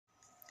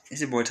It's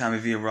your boy Tommy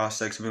V of Raw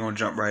Sex. We're gonna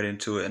jump right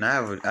into it, and I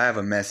have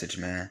a message,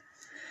 man.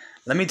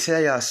 Let me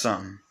tell y'all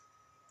something.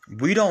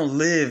 We don't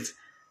live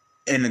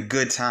in the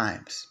good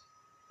times,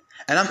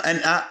 and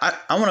I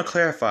want to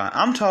clarify.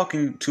 I'm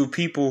talking to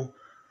people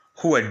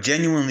who are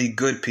genuinely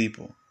good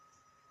people,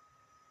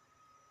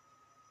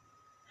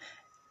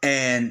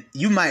 and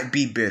you might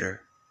be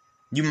bitter,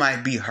 you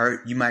might be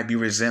hurt, you might be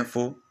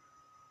resentful,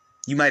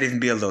 you might even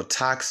be a little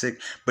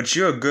toxic, but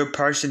you're a good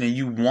person and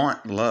you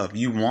want love.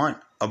 You want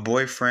a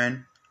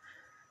boyfriend.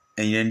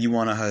 And then you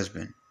want a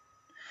husband,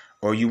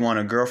 or you want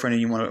a girlfriend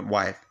and you want a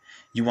wife.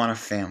 You want a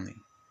family.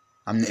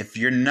 If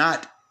you're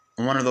not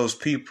one of those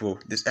people,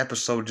 this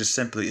episode just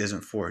simply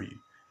isn't for you.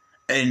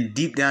 And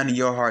deep down in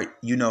your heart,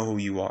 you know who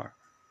you are.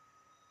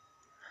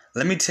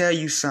 Let me tell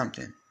you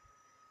something.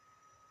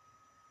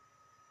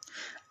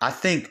 I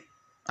think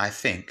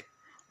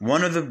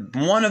one of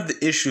the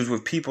issues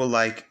with people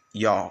like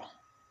y'all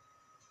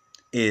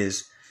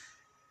is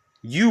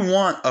you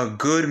want a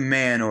good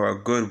man or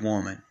a good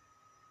woman.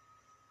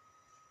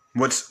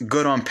 What's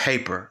good on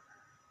paper.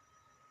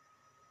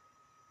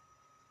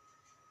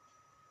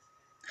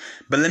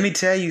 But let me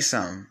tell you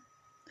something.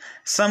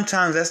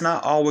 Sometimes that's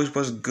not always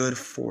what's good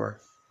for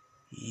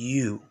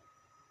you.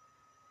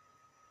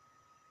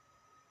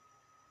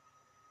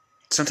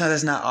 Sometimes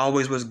that's not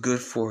always what's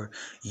good for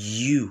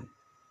you.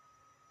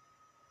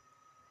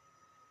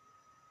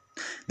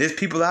 There's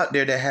people out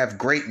there that have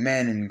great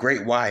men and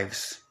great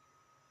wives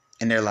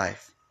in their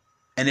life,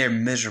 and they're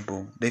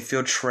miserable. They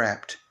feel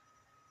trapped.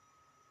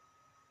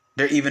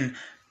 They're even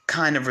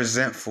kind of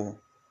resentful.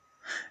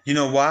 You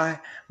know why?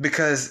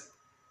 Because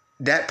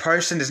that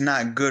person is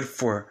not good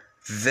for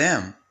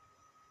them.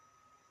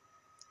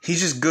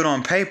 He's just good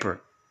on paper.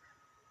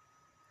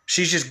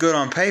 She's just good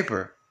on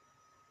paper.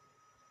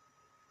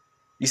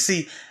 You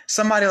see,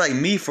 somebody like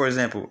me, for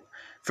example,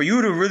 for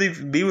you to really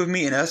be with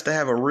me and us to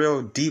have a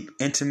real deep,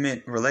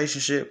 intimate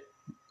relationship,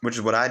 which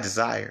is what I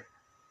desire.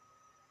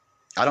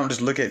 I don't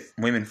just look at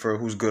women for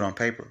who's good on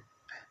paper.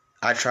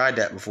 I tried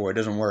that before. It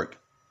doesn't work.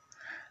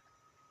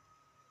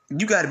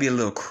 You got to be a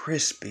little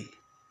crispy.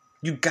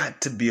 You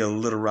got to be a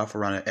little rough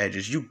around the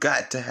edges. You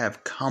got to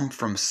have come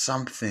from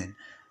something.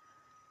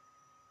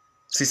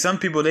 See, some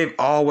people, they've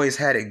always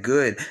had it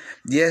good.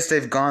 Yes,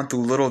 they've gone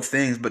through little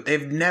things, but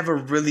they've never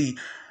really,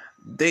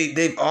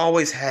 they've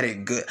always had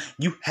it good.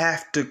 You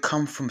have to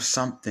come from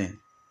something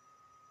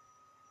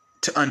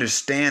to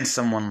understand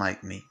someone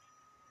like me.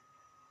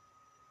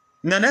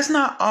 Now, that's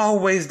not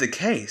always the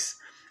case.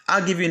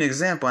 I'll give you an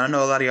example. I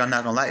know a lot of y'all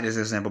not going to like this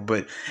example,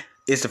 but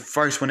it's the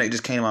first one that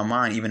just came to my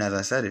mind, even as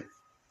I said it.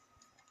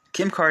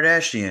 Kim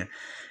Kardashian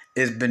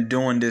has been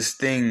doing this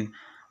thing,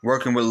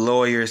 working with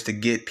lawyers to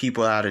get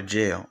people out of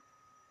jail.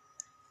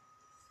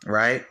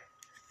 Right?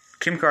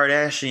 Kim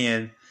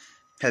Kardashian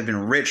has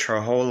been rich her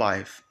whole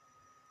life.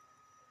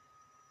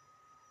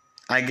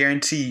 I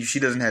guarantee you she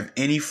doesn't have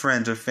any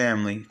friends or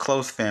family,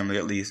 close family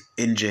at least,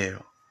 in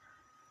jail.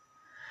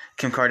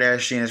 Kim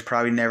Kardashian has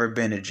probably never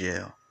been to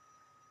jail.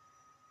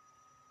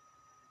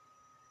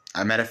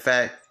 As a matter of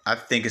fact, I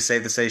think it's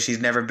safe to say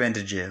she's never been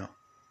to jail.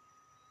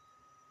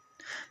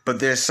 But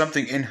there's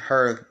something in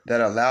her that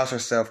allows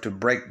herself to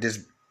break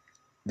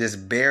this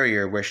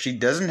barrier where she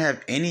doesn't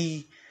have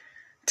any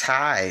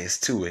ties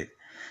to it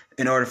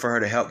in order for her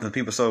to help the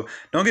people. So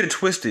don't get it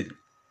twisted.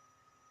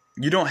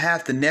 You don't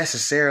have to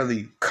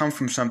necessarily come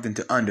from something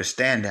to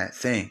understand that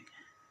thing.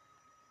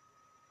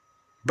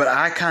 But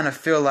I kind of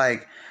feel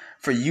like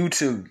for you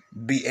to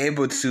be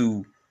able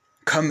to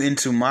come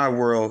into my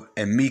world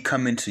and me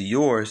come into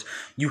yours,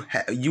 you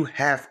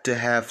have to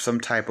have some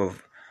type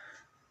of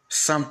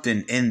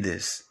something in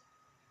this.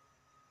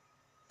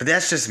 But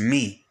that's just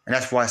me. And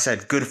that's why I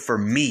said good for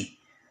me,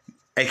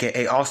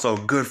 aka also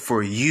good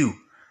for you.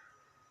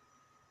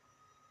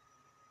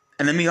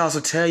 And let me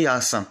also tell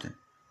y'all something.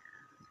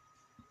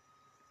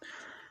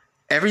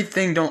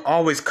 Everything don't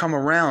always come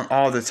around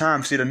all the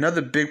time. See,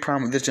 another big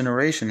problem with this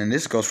generation, and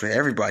this goes for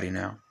everybody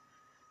now,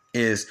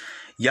 is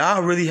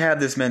y'all really have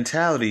this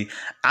mentality.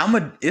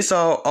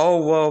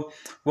 Well,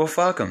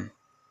 fuck him.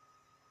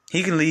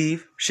 He can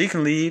leave. She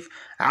can leave.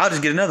 I'll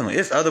just get another one.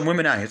 It's other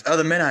women out here. It's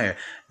other men out here.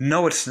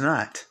 No, it's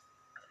not.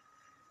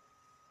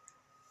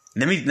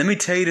 Let me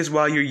tell you this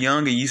while you're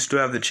young and you still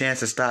have the chance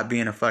to stop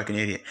being a fucking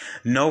idiot.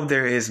 No,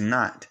 there is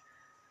not.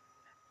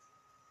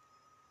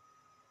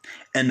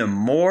 And the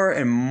more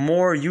and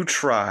more you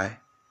try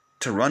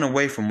to run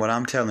away from what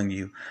I'm telling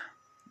you,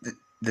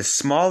 the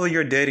smaller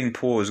your dating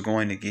pool is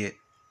going to get.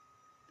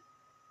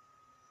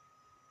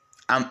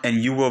 And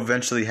you will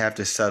eventually have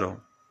to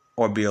settle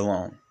or be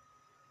alone.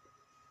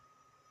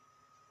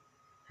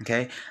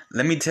 Okay?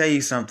 Let me tell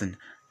you something.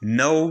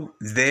 No,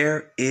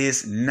 there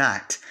is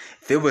not.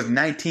 If it was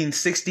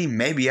 1960,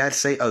 maybe I'd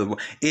say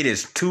otherwise. It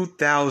is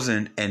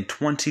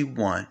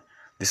 2021.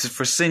 This is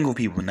for single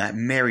people, not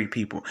married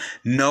people.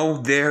 No,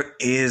 there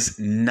is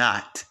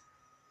not.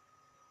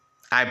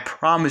 I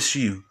promise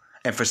you.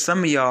 And for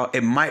some of y'all,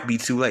 it might be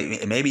too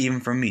late. Maybe even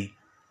for me.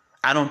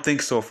 I don't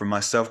think so for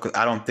myself because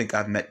I don't think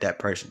I've met that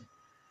person.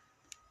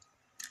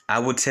 I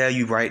will tell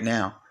you right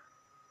now.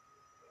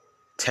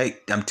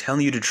 I'm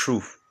telling you the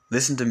truth.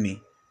 Listen to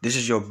me. This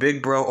is your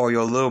big bro or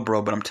your little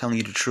bro, but I'm telling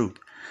you the truth.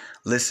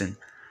 Listen.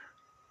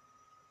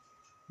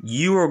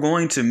 You are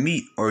going to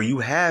meet, or you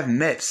have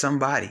met,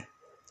 somebody.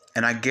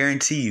 And I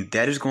guarantee you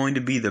that is going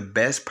to be the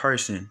best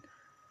person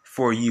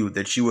for you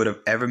that you would have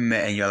ever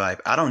met in your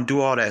life. I don't do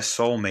all that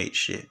soulmate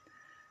shit.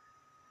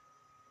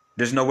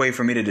 There's no way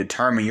for me to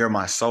determine you're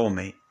my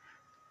soulmate.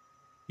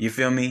 You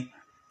feel me?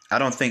 I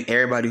don't think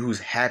everybody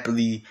who's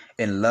happily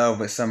in love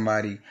with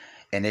somebody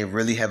and they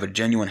really have a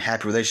genuine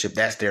happy relationship,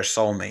 that's their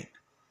soulmate.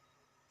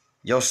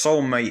 Your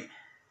soulmate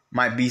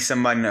might be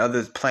somebody on the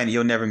other planet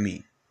you'll never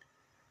meet.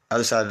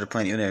 Other side of the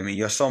planet you'll never meet.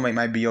 Your soulmate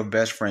might be your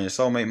best friend. Your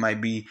soulmate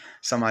might be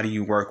somebody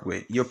you work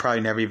with. You'll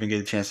probably never even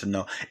get a chance to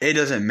know. It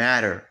doesn't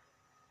matter.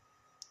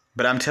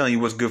 But I'm telling you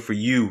what's good for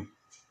you.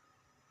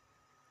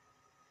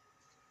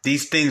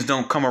 These things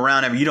don't come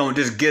around ever. You don't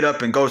just get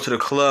up and go to the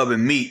club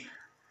and meet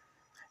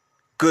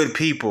good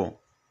people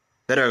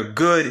that are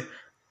good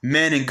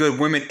men and good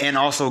women and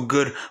also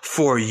good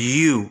for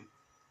you.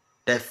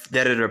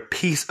 That are a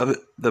piece of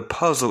the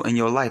puzzle in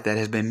your life that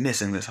has been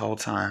missing this whole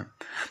time.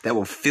 That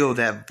will fill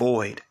that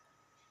void.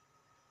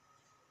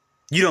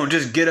 You don't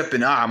just get up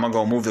and I'm gonna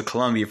go move to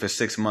Colombia for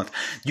 6 months.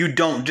 You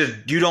don't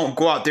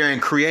go out there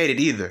and create it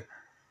either.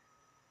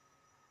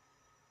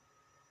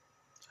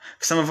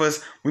 Some of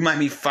us, we might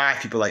meet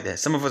 5 people like that.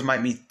 Some of us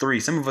might meet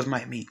 3. Some of us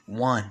might meet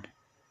 1.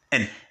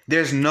 And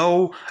there's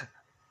no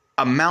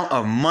amount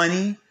of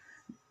money,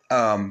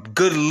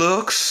 good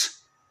looks,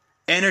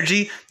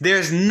 energy.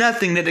 There's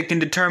nothing that can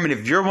determine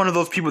if you're one of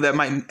those people that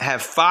might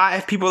have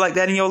 5 people like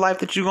that in your life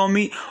that you're gonna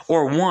meet,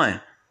 or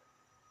 1.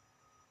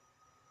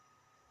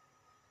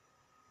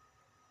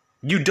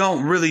 You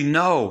don't really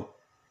know.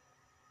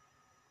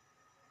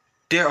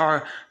 There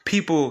are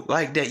people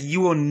like that.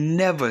 You will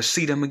never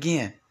see them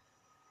again.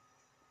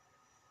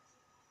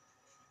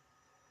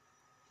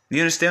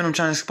 You understand what I'm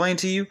trying to explain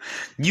to you?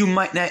 You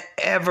might not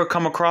ever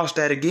come across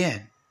that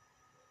again.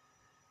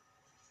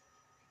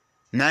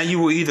 Now you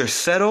will either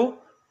settle,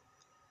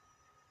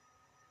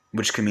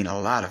 which can mean a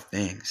lot of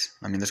things.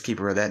 I mean, let's keep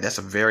it real. That's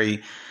a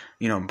very,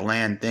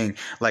 bland thing.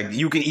 Like,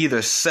 you can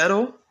either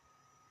settle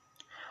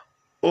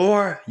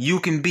or you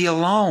can be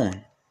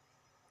alone.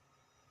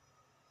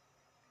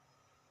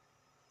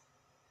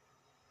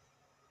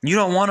 You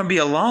don't want to be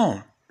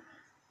alone.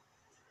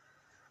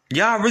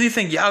 Y'all really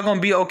think y'all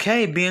gonna be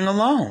okay being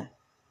alone?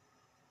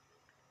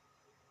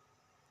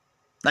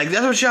 Like,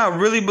 that's what y'all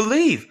really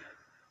believe.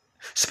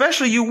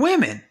 Especially you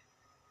women.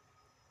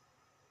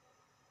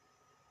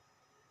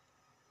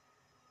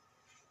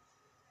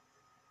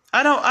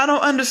 I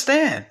don't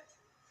understand.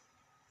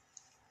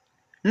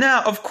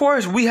 Now, of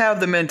course, we have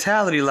the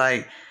mentality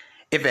like,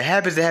 if it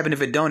happens, it happens.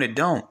 If it don't, it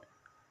don't.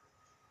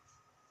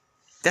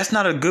 That's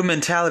not a good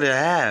mentality to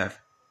have.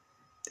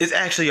 It's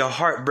actually a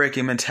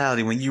heartbreaking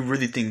mentality when you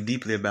really think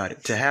deeply about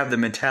it. To have the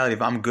mentality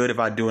of I'm good if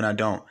I do and I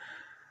don't.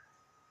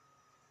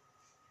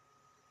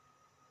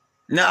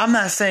 Now, I'm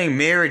not saying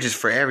marriage is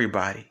for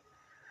everybody.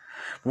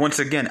 Once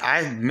again,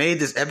 I made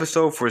this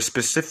episode for a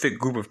specific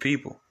group of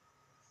people.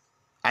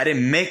 I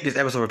didn't make this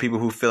episode for people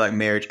who feel like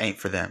marriage ain't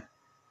for them.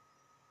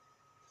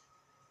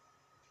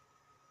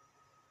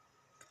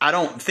 I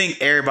don't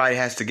think everybody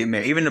has to get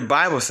married. Even the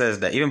Bible says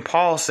that. Even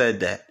Paul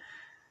said that.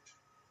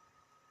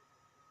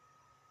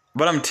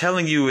 What I'm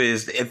telling you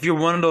is, if you're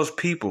one of those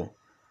people,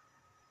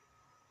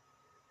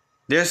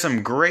 there's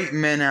some great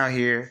men out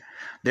here.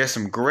 There's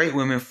some great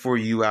women for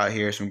you out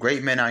here. Some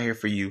great men out here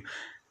for you.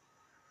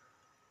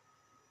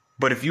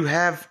 But if you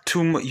have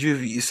too much,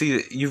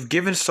 you've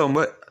given so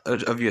much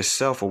of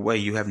yourself away,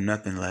 you have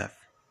nothing left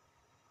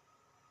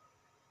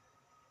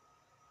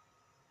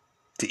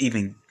to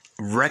even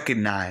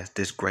recognize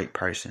this great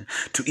person,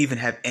 to even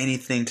have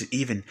anything to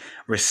even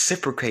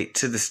reciprocate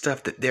to the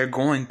stuff that they're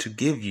going to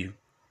give you.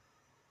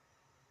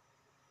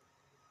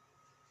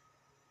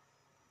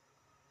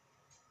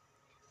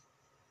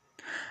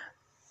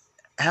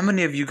 How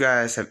many of you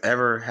guys have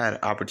ever had an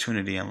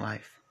opportunity in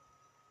life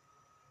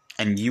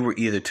and you were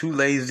either too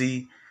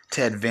lazy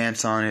to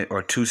advance on it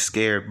or too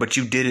scared, but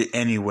you did it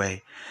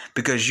anyway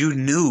because you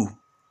knew,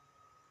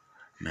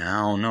 man,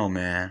 I don't know,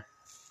 man.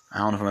 I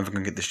don't know if I'm ever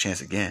going to get this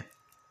chance again.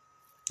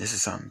 This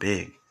is something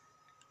big.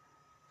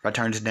 If I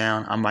turn this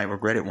down, I might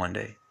regret it one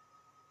day.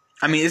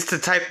 I mean, it's the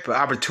type of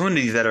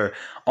opportunities that are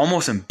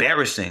almost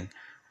embarrassing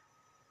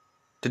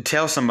to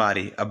tell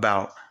somebody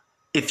about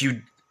if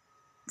you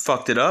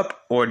fucked it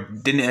up or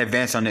didn't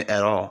advance on it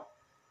at all.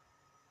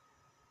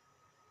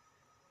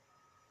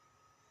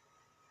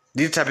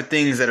 These type of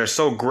things that are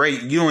so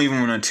great, you don't even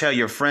want to tell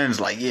your friends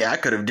like, yeah, I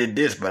could have did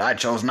this, but I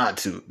chose not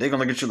to. They're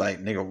going to look at you like,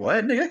 nigga,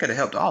 what? Nigga, that could have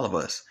helped all of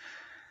us.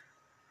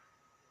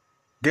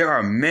 There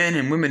are men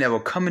and women that will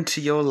come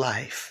into your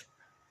life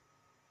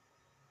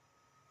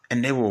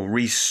and they will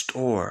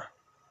restore.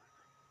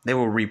 They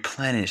will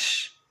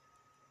replenish.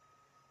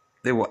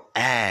 They will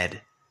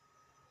add.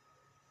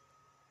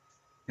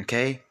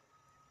 Okay?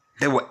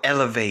 They will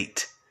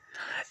elevate.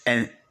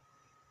 And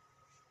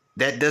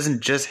that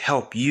doesn't just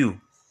help you.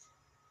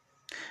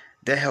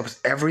 That helps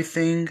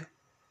everything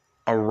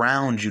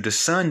around you. The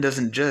sun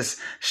doesn't just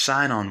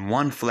shine on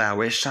one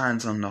flower, it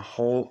shines on the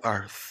whole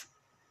earth.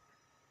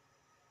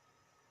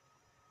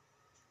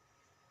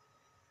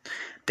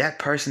 That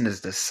person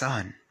is the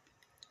sun.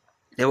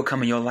 They will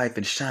come in your life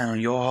and shine on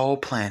your whole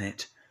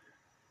planet.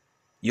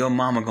 Your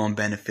mama gonna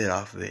benefit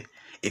off of it.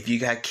 If you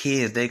got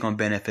kids, they gonna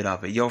benefit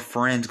off of it. Your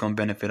friends gonna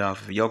benefit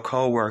off of it. Your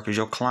co-workers,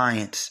 your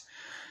clients,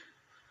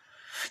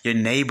 your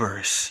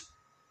neighbors.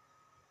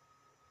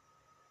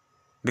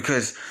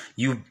 Because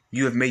you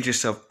have made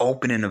yourself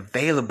open and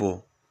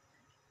available.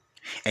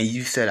 And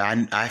you said,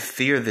 I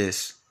fear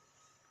this.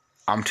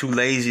 I'm too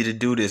lazy to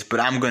do this, but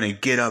I'm going to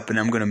get up and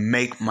I'm going to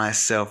make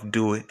myself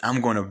do it.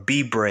 I'm going to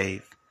be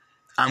brave.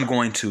 I'm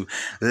going to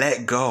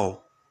let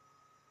go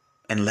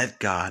and let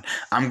God.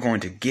 I'm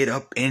going to get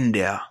up in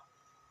there.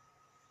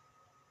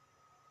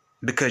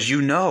 Because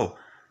you know,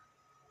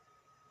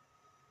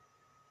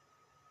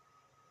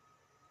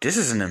 this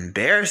is an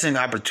embarrassing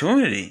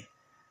opportunity.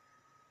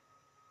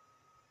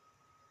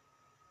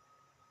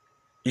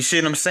 You see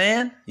what I'm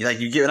saying?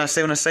 You get what I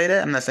say when I say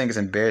that? I'm not saying it's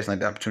embarrassing like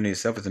the opportunity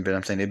itself is embarrassing.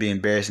 I'm saying it'd be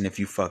embarrassing if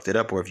you fucked it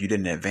up or if you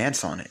didn't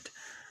advance on it.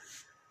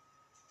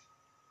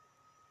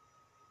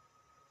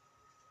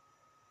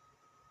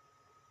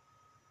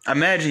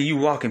 Imagine you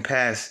walking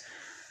past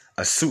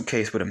a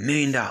suitcase with $1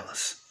 million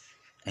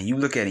and you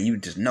look at it and you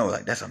just know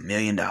like that's $1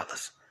 million.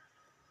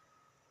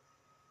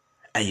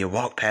 And you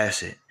walk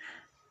past it.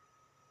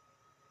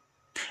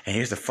 And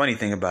here's the funny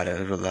thing about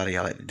it, what a lot of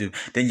y'all like to do.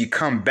 Then you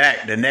come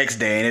back the next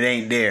day and it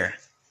ain't there.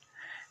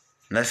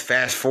 Let's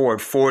fast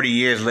forward 40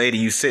 years later,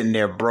 you sitting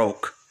there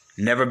broke.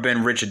 Never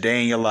been rich a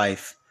day in your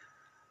life.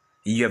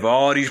 You have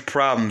all these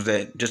problems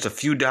that just a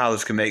few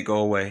dollars can make go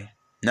away.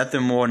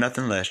 Nothing more,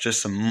 nothing less,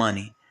 just some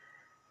money.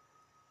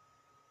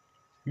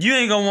 You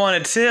ain't gonna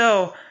want to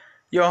tell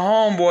your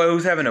homeboy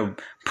who's having to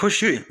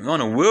push you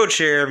on a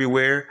wheelchair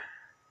everywhere.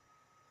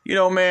 You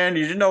know, man,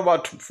 you know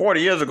about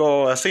 40 years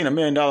ago, I seen $1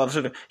 million.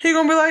 He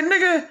gonna be like,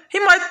 nigga, he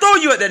might throw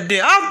you at that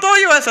damn. I'll throw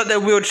your ass out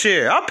that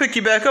wheelchair. I'll pick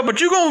you back up, but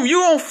you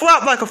gonna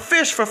flop like a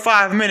fish for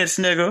 5 minutes,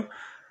 nigga.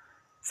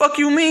 Fuck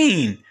you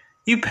mean?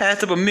 You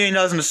passed up $1 million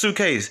in a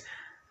suitcase.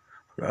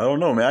 I don't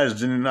know, man.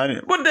 I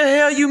didn't. What the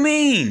hell you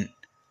mean?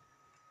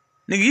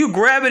 Nigga, you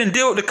grab it and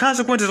deal with the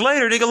consequences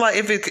later. Nigga, like,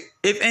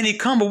 if any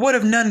come, but what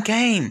if none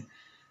came?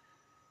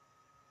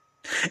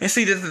 And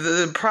see,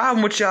 the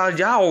problem with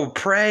y'all will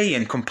pray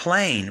and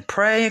complain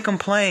for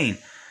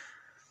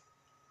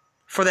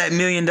that $1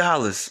 million.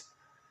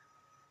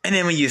 And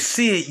then when you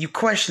see it, you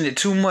question it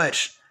too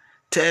much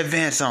to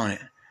advance on it.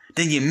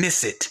 Then you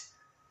miss it.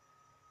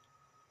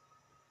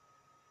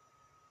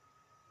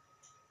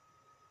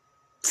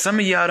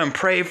 Some of y'all done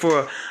prayed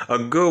for a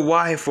good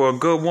wife or a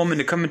good woman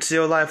to come into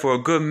your life, or a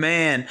good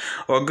man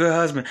or a good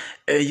husband.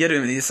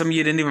 Some of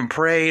you didn't even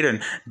pray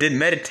and did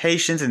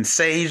meditations and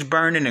sage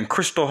burning and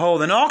crystal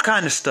holding, all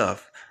kind of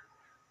stuff.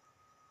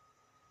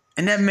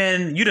 And that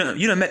man, you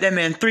done met that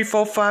man 3,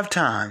 4, 5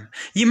 times.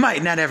 You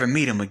might not ever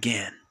meet him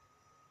again.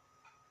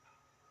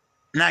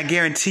 And I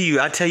guarantee you,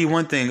 I tell you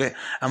one thing,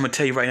 I'm going to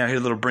tell you right now, here's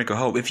a little brink of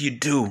hope. If you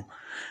do,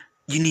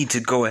 you need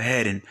to go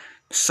ahead and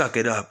suck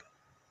it up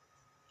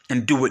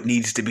and do what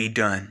needs to be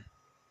done.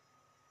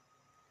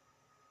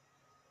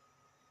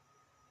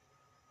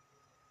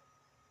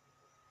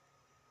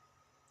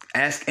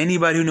 Ask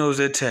anybody who knows,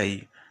 they'll tell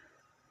you.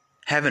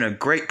 Having a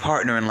great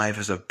partner in life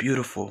is a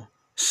beautiful,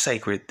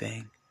 sacred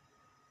thing.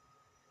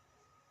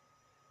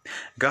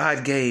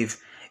 God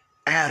gave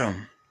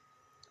Adam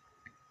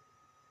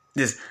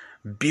this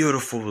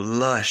beautiful,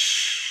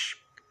 lush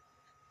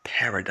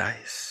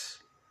paradise.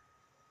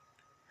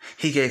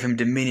 He gave him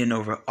dominion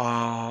over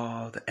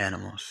all the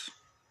animals.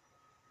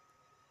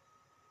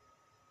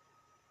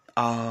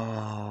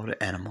 All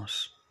the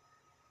animals.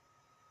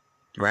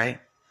 Right?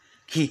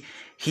 He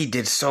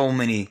did so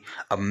many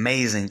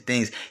amazing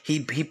things.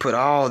 He put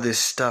all this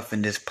stuff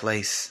in this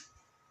place.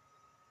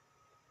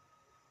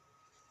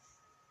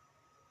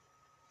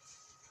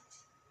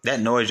 That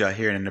noise y'all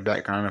hearing in the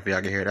background, I don't know if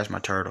y'all can hear it. That's my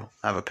turtle.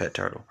 I have a pet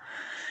turtle.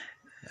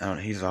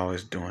 He's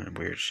always doing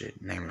weird shit.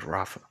 His name is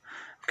Rafa.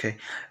 Okay.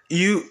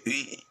 He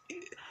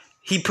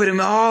put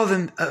him all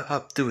them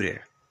up through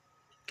there.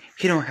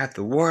 He don't have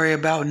to worry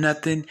about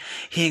nothing.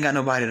 He ain't got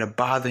nobody to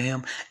bother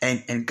him.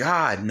 And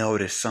God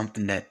noticed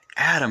something that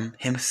Adam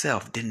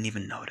himself didn't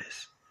even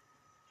notice.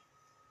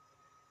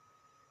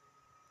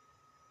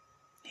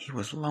 He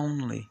was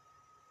lonely.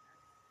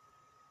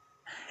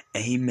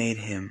 And he made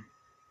him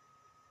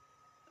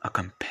a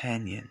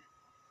companion.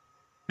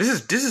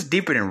 This is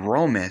deeper than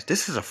romance.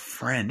 This is a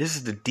friend. This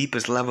is the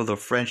deepest level of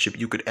friendship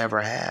you could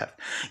ever have.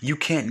 You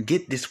can't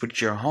get this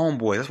with your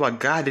homeboy. That's why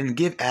God didn't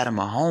give Adam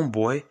a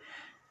homeboy.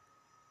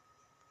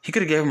 He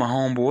could have gave him a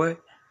homeboy.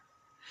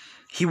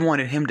 He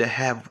wanted him to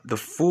have the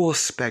full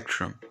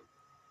spectrum.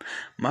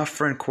 My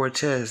friend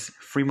Cortez,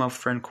 free my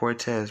friend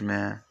Cortez,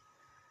 man.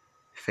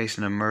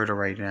 Facing a murder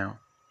right now.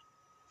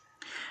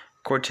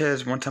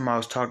 Cortez, one time I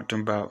was talking to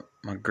him about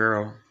my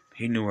girl.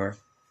 He knew her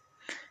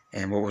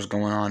and what was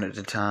going on at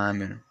the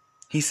time. And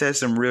He said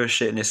some real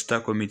shit and it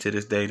stuck with me to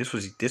this day. This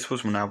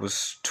was when I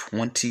was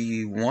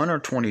 21 or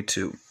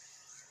 22.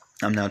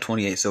 I'm now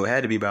 28, so it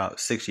had to be about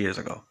 6 years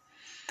ago.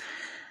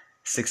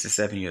 6 to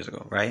 7 years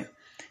ago, right?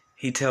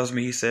 He tells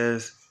me, he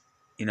says,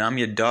 I'm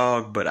your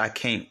dog, but I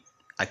can't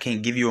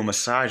give you a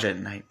massage at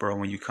night, bro,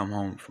 when you come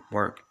home from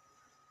work.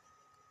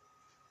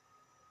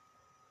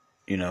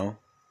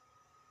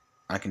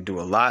 I can do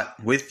a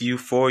lot with you,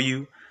 for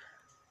you.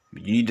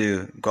 You need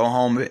to go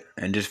home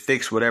and just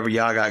fix whatever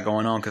y'all got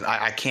going on, because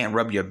I can't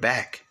rub your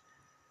back.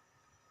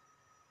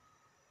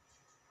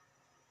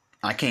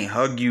 I can't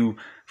hug you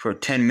for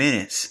 10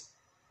 minutes.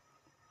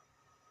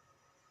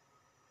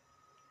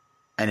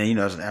 And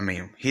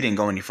then, he didn't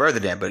go any further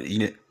than that, but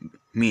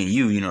me and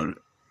you,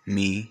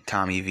 me,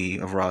 Tommy V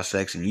of Raw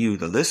Sex, and you,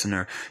 the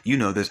listener,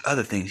 there's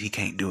other things he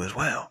can't do as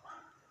well.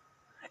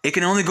 It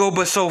can only go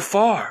but so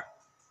far.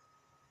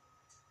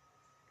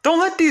 Don't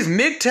let these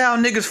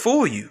MGTOW niggas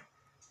fool you.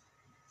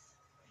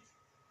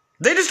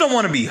 They just don't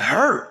want to be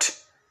hurt.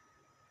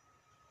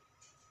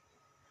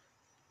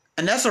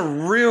 And that's a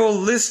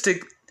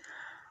realistic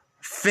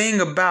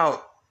thing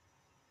about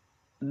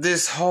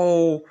this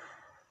whole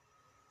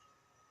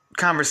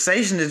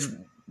conversation, is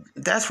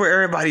that's where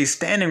everybody's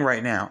standing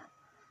right now.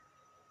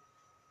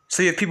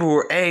 So you have people who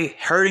are A,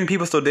 hurting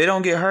people so they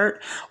don't get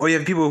hurt, or you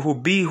have people who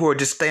B, who are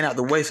just staying out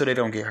the way so they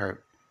don't get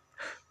hurt.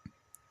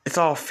 It's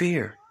all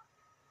fear.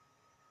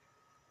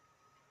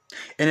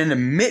 And in the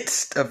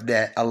midst of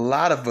that, a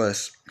lot of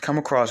us come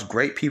across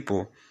great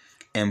people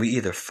and we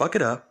either fuck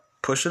it up,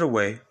 push it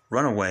away,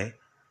 run away,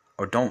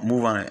 or don't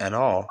move on it at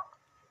all,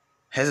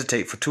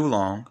 hesitate for too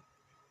long,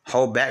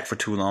 hold back for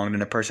too long, and then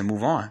the person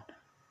move on.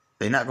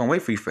 They're not going to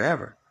wait for you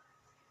forever.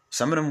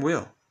 Some of them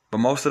will, but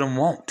most of them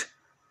won't.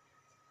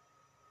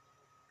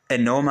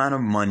 And no amount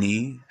of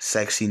money,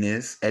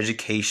 sexiness,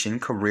 education,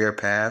 career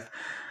path,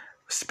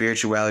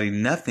 spirituality,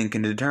 nothing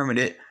can determine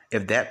it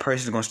if that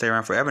person is going to stay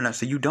around forever or not.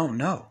 So you don't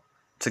know.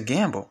 It's a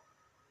gamble.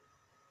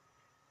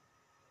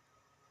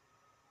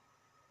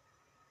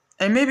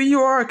 And maybe you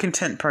are a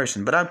content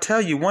person, but I'll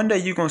tell you, one day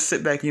you're going to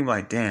sit back and you're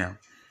like, damn,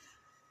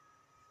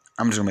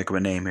 I'm just going to make up a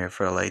name here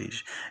for the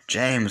ladies.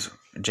 James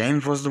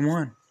was the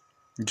one.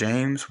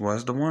 James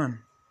was the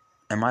one.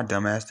 And my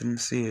dumb ass didn't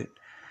see it.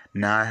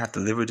 Now I have to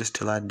live with this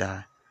till I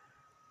die.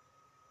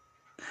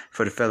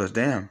 For the fellas,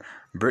 damn,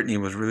 Brittany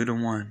was really the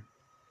one.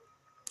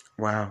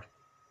 Wow,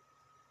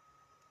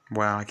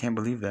 I can't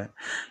believe that.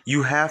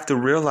 You have to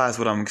realize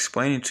what I'm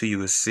explaining to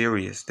you is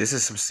serious. This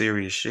is some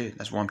serious shit.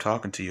 That's why I'm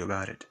talking to you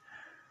about it.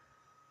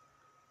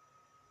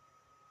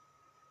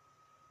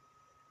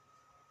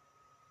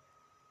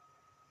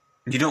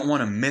 You don't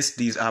want to miss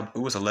these. It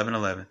was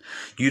 11:11.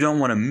 You don't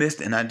want to miss,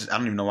 and I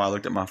don't even know why I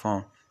looked at my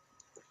phone.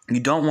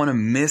 You don't want to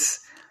miss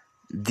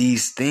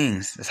these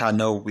things. That's how I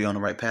know we on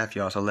the right path,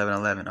 y'all. It's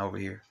 11:11 over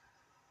here.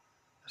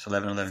 It's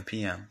 11:11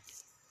 p.m.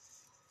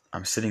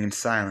 I'm sitting in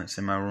silence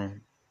in my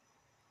room.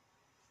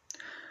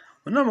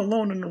 When I'm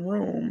alone in the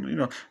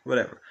room,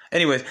 whatever.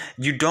 Anyways,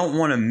 you don't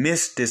want to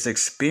miss this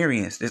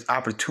experience, this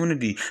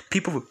opportunity.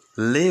 People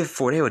live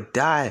for it. They would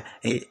die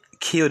and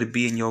kill to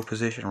be in your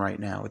position right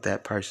now with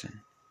that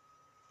person.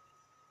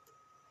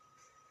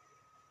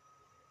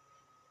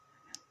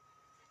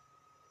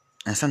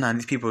 And sometimes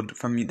these people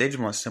from you, they just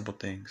want simple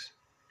things.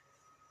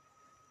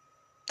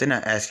 They're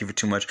not asking for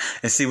too much.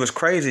 And see, what's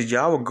crazy is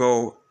y'all will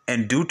go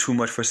and do too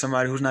much for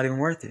somebody who's not even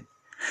worth it.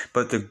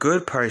 But the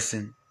good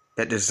person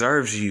that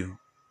deserves you,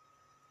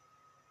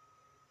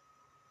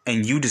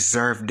 and you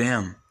deserve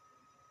them,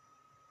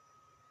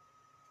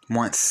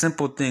 want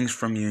simple things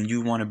from you, and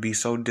you want to be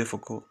so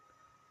difficult.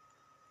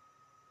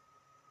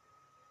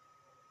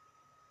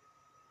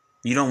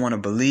 You don't want to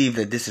believe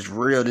that this is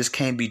real. This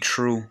can't be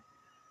true.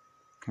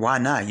 Why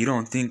not? You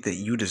don't think that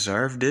you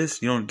deserve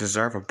this? You don't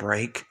deserve a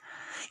break?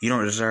 You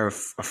don't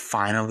deserve a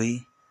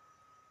finally?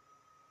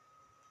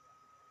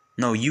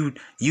 No, you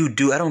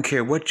do. I don't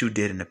care what you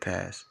did in the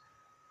past.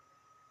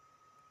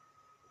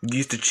 You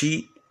used to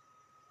cheat.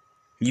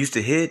 You used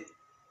to hit.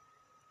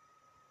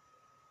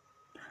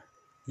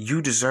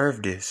 You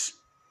deserve this.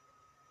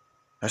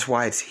 That's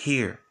why it's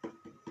here.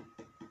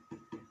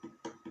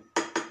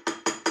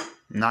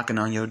 Knocking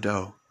on your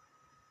door.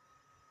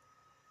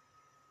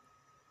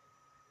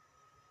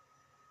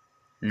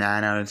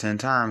 9 out of 10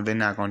 times, they're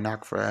not going to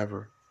knock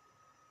forever.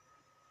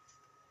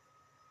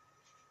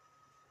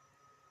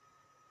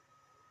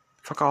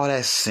 Fuck all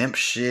that simp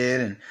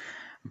shit and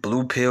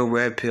blue pill,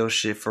 red pill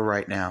shit for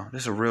right now.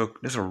 This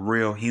is a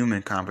real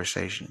human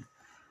conversation.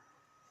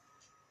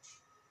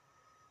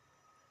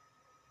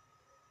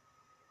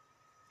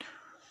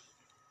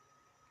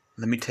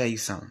 Let me tell you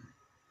something.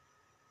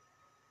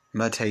 I'm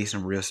going to tell you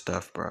some real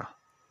stuff, bro.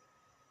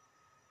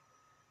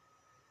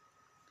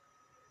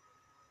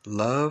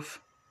 Love,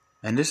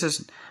 and this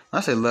is, when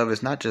I say love,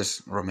 it's not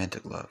just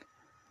romantic love.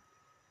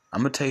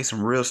 I'm going to tell you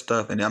some real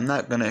stuff, and I'm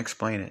not going to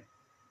explain it.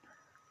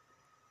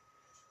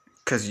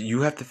 Because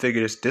you have to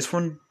figure this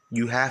one,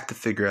 you have to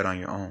figure out on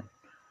your own.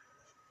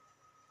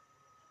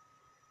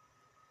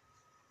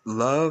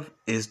 Love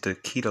is the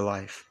key to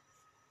life.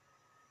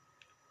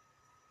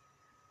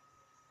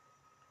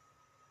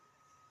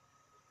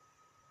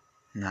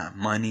 not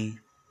money,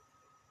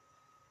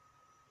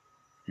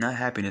 not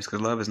happiness,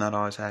 because love is not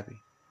always happy.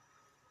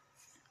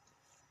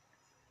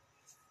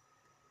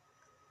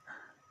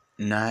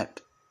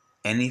 Not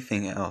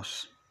anything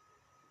else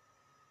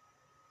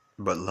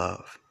but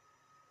love.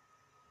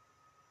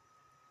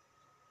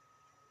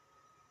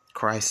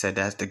 Christ said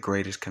that's the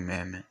greatest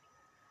commandment.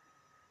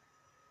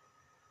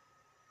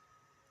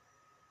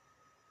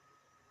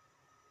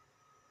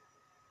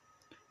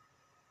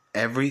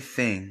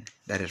 Everything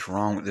that is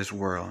wrong with this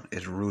world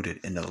is rooted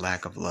in the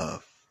lack of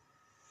love.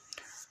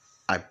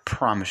 I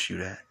promise you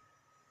that.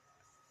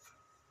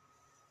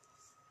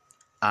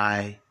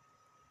 I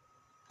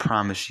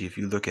promise you, if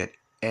you look at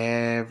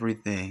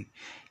everything,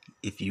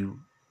 if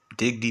you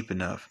dig deep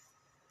enough,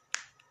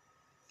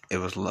 it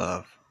was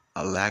love.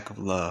 A lack of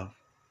love.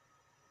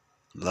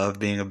 Love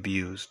being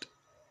abused.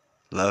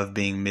 Love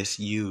being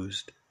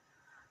misused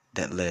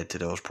that led to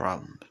those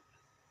problems.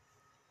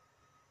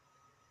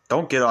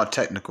 Don't get all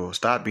technical.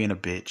 Stop being a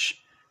bitch.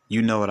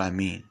 You know what I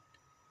mean.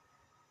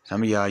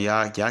 Some of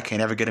y'all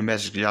can't ever get a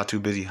message because y'all too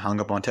busy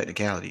hung up on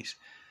technicalities.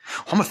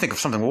 I'm gonna think of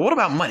something. Well, what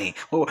about money?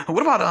 Well,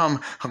 what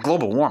about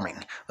global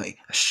warming? Like,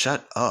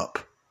 shut up.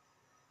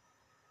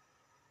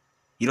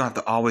 You don't have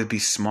to always be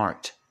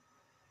smart.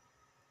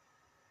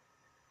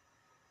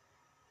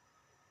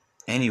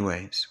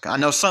 Anyways, I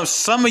know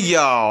some of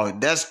y'all,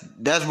 that's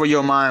where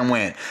your mind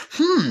went.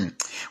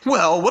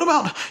 Well, what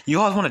about you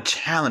always want to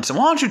challenge? So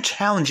why don't you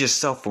challenge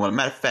yourself for one?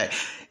 Matter of fact,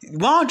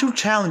 why don't you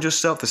challenge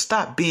yourself to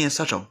stop being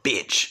such a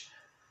bitch?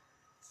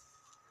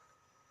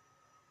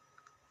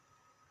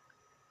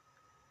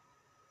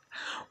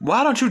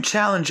 Why don't you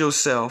challenge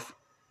yourself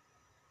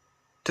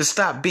to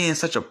stop being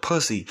such a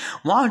pussy?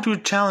 Why don't you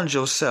challenge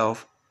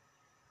yourself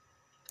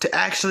to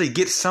actually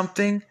get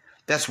something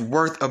that's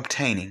worth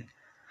obtaining?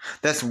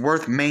 That's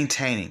worth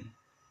maintaining.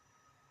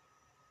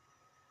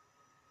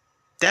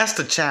 That's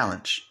the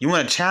challenge. You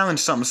want to challenge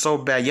something so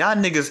bad. Y'all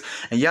niggas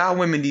and y'all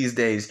women these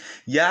days,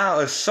 y'all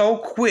are so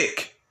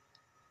quick.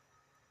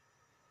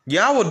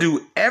 Y'all will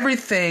do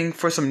everything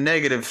for some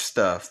negative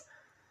stuff,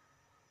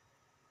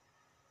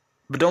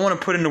 but don't want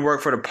to put in the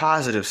work for the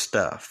positive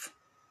stuff.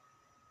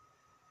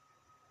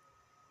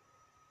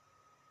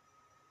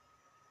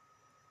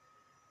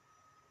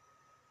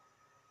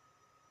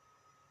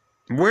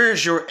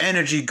 Where's your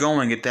energy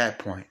going at that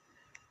point?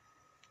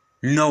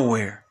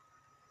 Nowhere.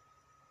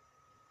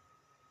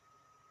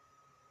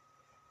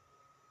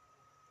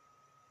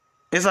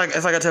 It's like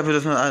I tell people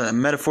this,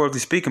 metaphorically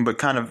speaking, but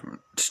kind of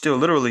still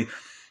literally.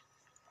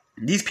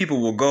 These people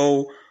will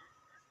go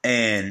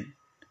and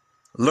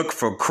look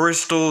for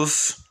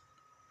crystals.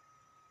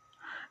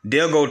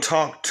 They'll go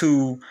talk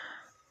to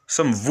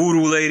some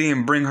voodoo lady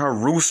and bring her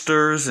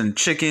roosters and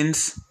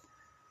chickens.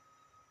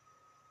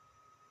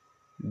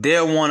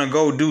 They'll want to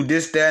go do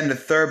this, that, and the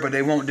third, but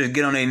they won't just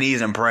get on their knees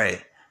and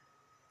pray.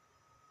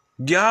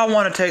 Y'all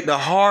want to take the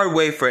hard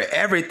way for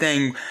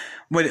everything.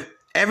 With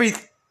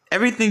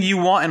everything you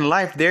want in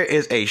life, there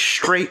is a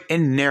straight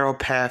and narrow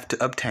path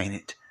to obtain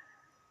it.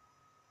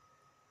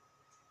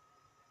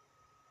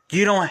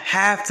 You don't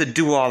have to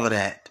do all of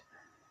that.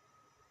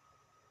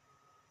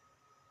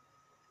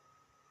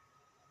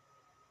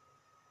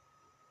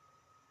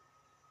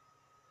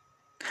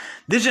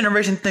 This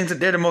generation thinks that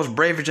they're the most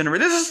bravest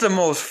generation. This is the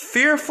most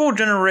fearful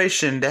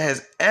generation that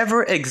has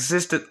ever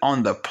existed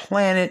on the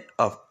planet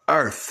of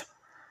Earth.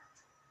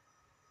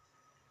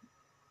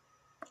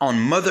 On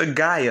Mother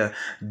Gaia,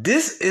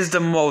 this is the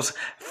most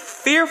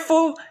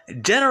fearful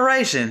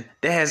generation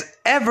that has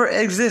ever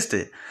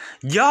existed.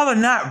 Y'all are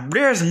not,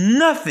 there's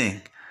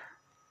nothing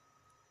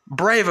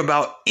brave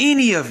about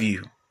any of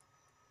you,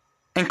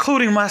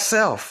 including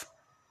myself.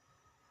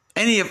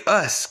 Any of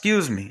us,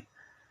 excuse me.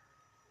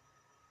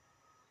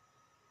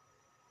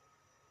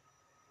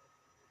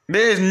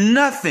 There's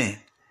nothing.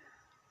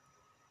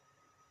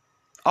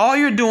 All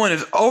you're doing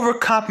is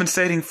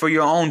overcompensating for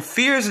your own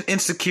fears and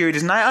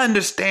insecurities. And I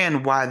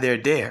understand why they're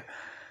there.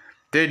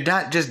 They're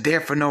not just there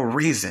for no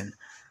reason.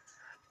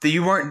 That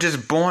you weren't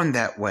just born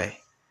that way.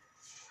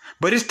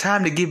 But it's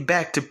time to get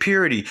back to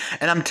purity.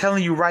 And I'm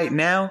telling you right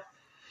now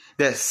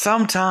that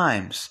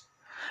sometimes,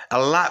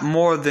 a lot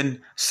more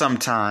than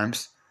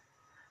sometimes,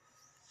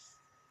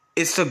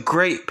 it's a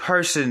great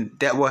person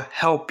that will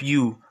help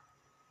you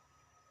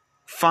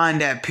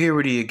find that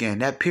purity again.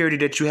 That purity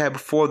that you had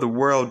before the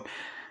world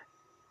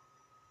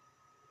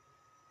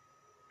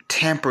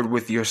tampered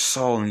with your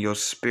soul and your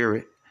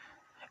spirit.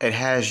 It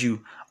has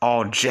you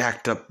all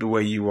jacked up the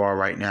way you are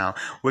right now,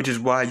 which is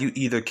why you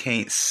either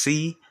can't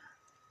see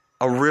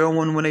a real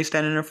one when they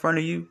standing in front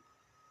of you,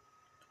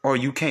 or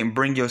you can't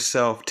bring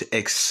yourself to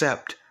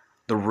accept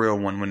the real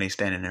one when they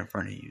standing in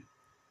front of you.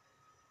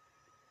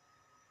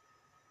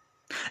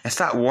 And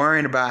stop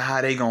worrying about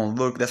how they gonna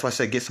look. That's why I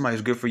said get somebody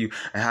who's good for you,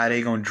 and how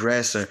they gonna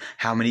dress, or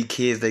how many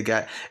kids they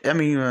got. I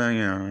mean,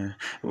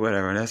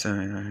 whatever. That's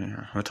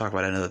we'll talk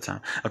about that another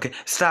time. Okay,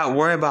 stop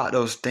worrying about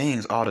those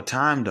things all the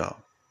time, though.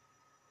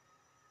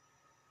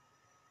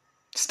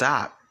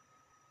 Stop.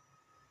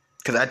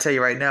 Because I tell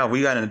you right now,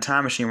 we got in a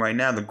time machine right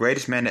now. The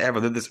greatest man to ever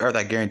live this earth,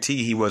 I guarantee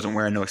you he wasn't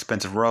wearing no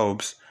expensive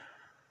robes.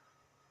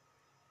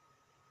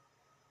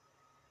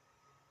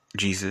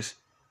 Jesus.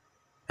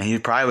 And he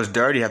probably was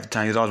dirty half the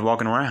time. He was always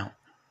walking around.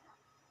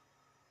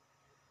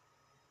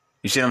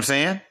 You see what I'm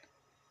saying?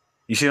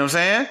 You see what I'm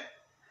saying?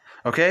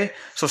 Okay?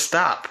 So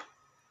stop.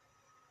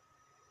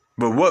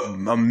 But what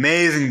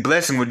amazing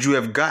blessing would you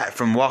have got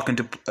from walking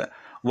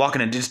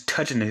and just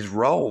touching his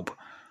robe?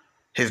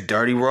 His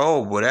dirty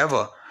robe,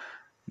 whatever.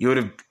 You would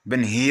have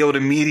been healed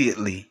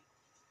immediately.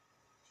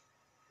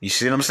 You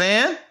see what I'm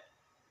saying?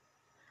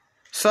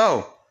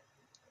 So,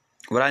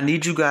 what I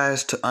need you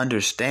guys to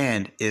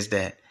understand is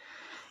that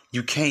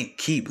you can't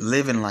keep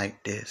living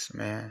like this,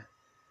 man.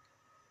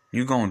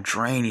 You're going to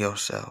drain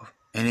yourself.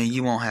 And then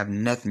you won't have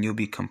nothing. You'll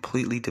be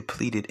completely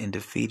depleted and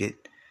defeated.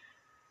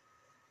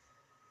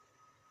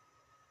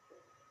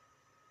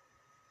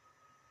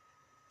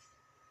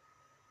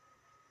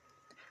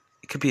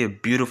 It could be a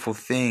beautiful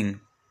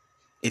thing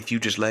if you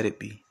just let it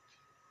be.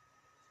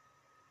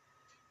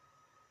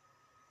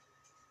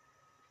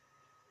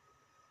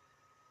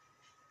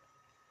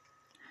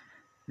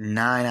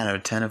 Nine out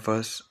of 10 of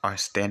us are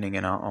standing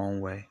in our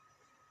own way.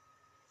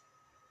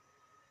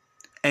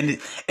 And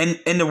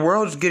the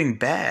world's getting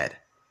bad.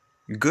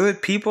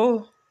 Good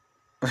people,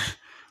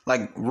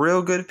 like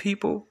real good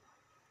people,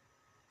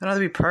 they don't have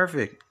to be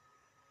perfect.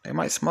 They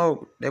might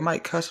smoke. They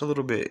might cuss a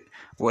little bit.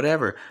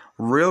 Whatever.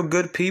 Real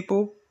good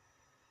people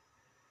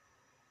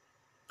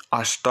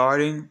are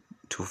starting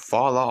to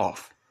fall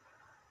off.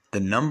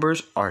 The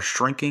numbers are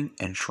shrinking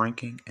and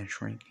shrinking and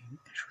shrinking and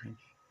shrinking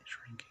and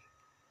shrinking.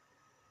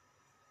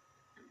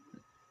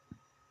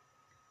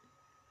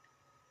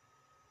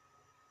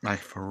 Like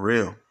for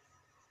real.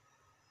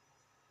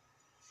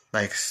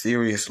 Like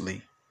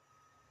seriously.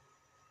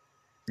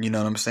 You know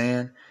what I'm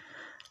saying?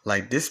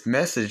 Like this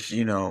message,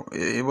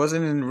 it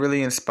wasn't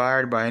really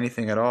inspired by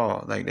anything at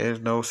all. Like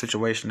there's no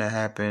situation that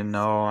happened.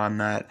 No, I'm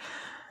not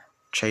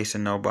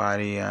chasing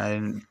nobody. I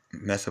didn't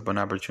mess up an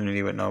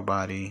opportunity with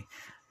nobody,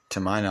 to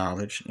my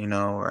knowledge,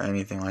 or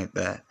anything like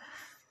that.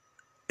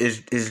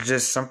 It's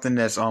just something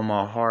that's on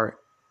my heart,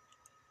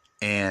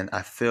 and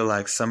I feel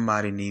like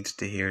somebody needs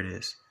to hear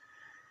this.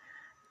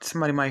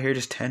 Somebody might hear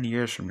this 10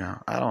 years from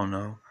now. I don't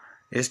know.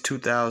 It's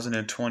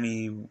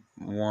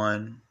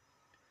 2021.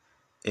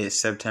 It's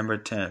September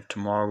 10th.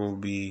 Tomorrow will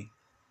be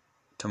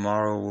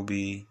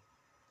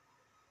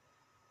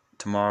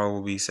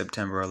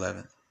September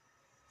 11th.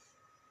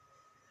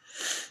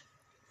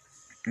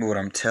 What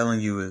I'm telling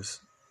you is,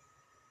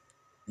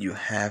 you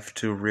have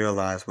to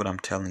realize what I'm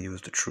telling you is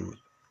the truth.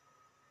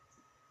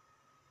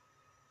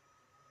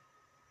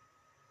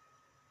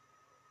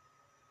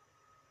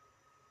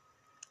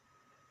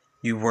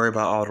 You worry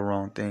about all the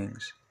wrong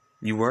things.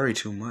 You worry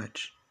too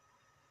much.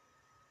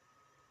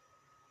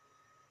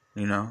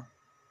 I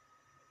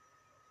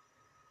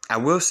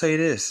will say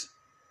this.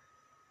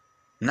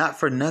 Not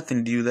for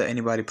nothing do you let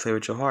anybody play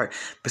with your heart.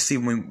 But see,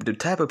 when the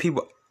type of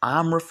people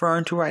I'm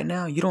referring to right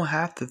now, you don't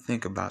have to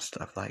think about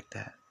stuff like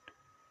that.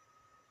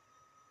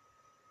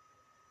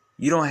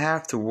 You don't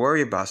have to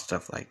worry about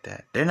stuff like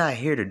that. They're not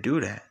here to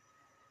do that.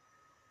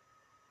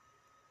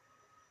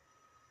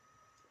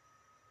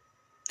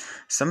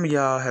 Some of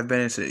y'all have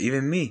been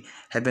even me,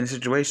 have been in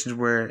situations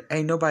where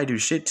ain't nobody do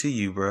shit to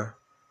you, bro.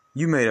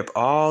 You made up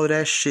all of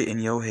that shit in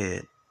your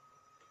head.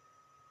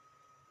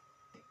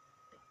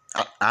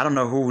 I don't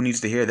know who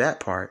needs to hear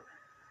that part.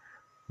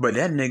 But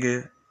that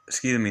nigga,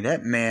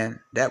 that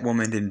man, that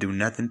woman didn't do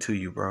nothing to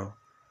you, bro.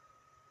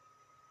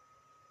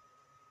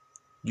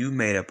 You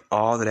made up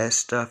all of that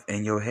stuff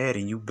in your head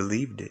and you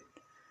believed it.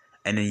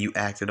 And then you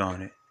acted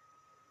on it.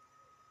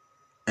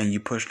 And you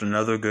pushed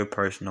another good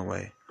person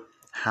away.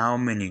 How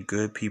many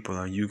good people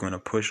are you going to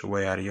push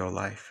away out of your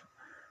life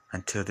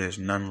until there's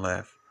none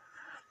left?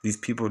 These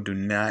people do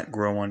not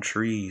grow on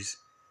trees.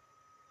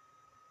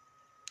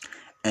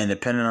 And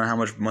depending on how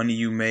much money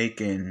you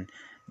make and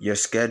your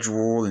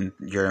schedule and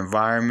your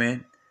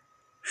environment,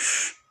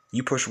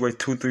 you push away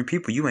 2-3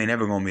 people, you ain't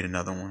ever going to meet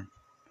another one.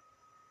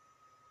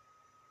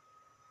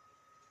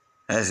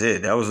 That's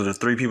it. That was the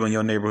 3 people in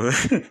your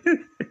neighborhood.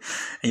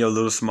 In your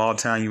little small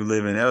town you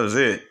live in. That was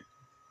it.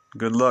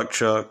 Good luck,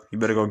 Chuck. You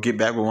better go get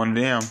back with one of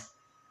them.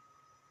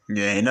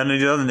 Yeah, ain't none of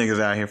the other niggas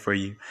out here for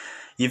you.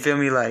 You feel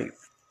me? Like,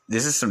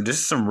 this is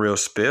some real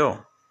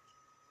spill.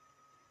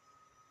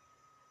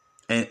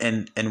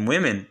 And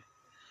women,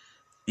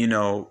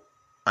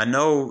 I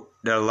know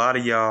that a lot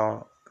of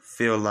y'all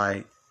feel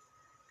like,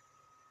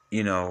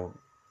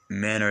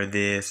 men are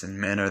this and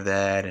men are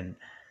that, and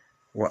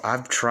well,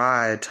 I've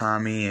tried,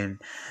 Tommy, and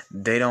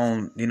they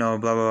don't, blah, blah,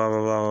 blah, blah,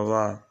 blah,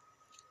 blah.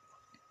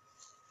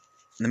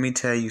 Let me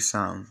tell you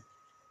something.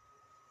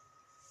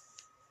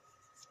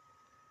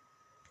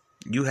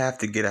 You have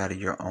to get out of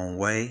your own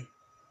way.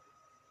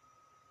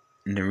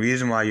 And the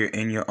reason why you're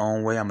in your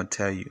own way, I'm going to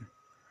tell you.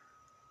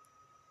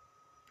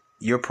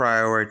 You're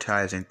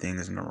prioritizing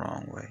things in the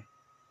wrong way.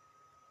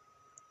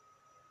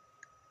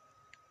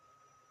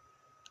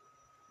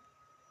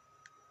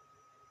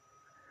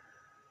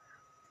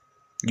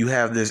 You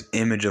have this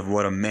image of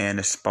what a man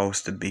is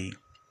supposed to be.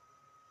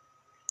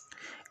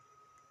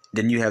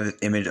 Then you have this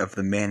image of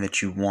the man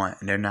that you want,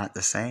 and they're not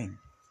the same.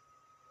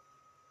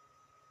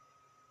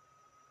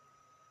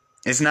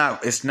 It's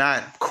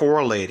not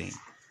correlating.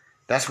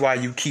 That's why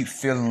you keep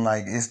feeling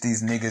like it's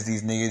these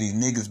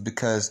niggas,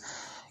 because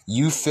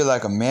you feel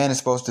like a man is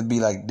supposed to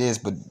be like this,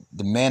 but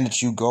the man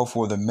that you go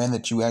for, the men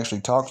that you actually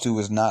talk to,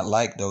 is not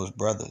like those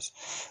brothers.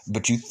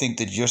 But you think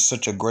that you're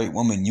such a great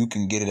woman, you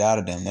can get it out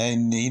of them.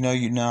 And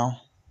you know.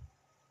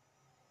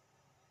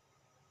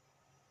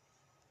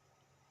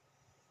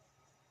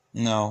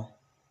 No.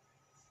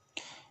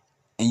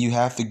 And you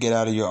have to get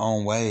out of your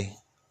own way.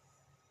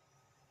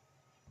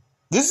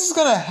 This is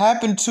going to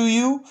happen to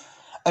you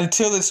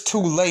until it's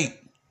too late.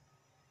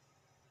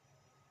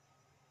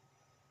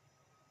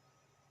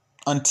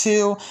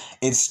 Until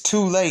it's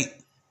too late.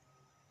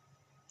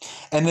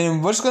 And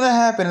then what's going to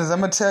happen is, I'm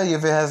going to tell you,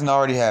 if it hasn't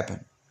already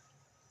happened.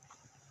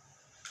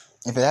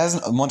 If it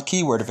hasn't, one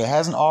keyword, if it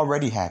hasn't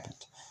already happened,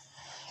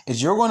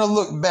 is you're going to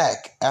look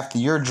back after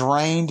you're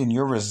drained and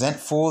you're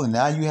resentful, and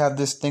now you have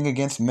this thing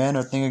against men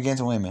or thing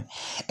against women,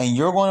 and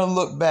you're going to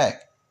look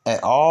back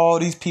at all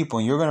these people,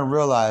 and you're going to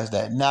realize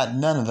that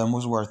none of them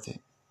was worth it.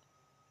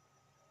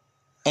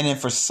 And then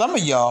for some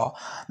of y'all,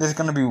 there's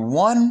going to be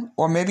one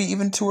or maybe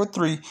even two or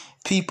three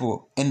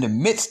people in the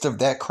midst of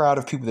that crowd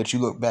of people that you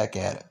look back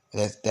at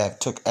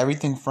that took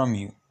everything from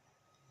you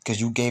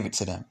because you gave it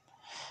to them,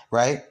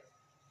 right?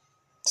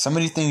 Some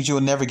of these things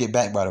you'll never get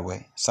back, by the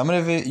way. Some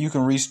of it you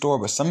can restore,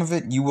 but some of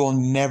it you will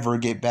never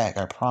get back.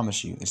 I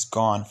promise you. It's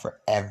gone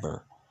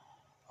forever.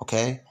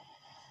 Okay?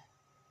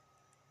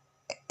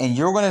 And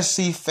you're going to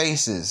see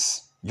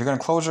faces. You're going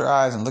to close your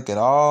eyes and look at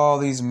all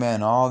these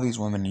men, all these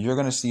women. And you're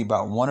going to see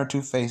about one or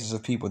two faces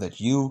of people that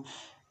you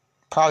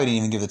probably didn't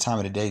even give the time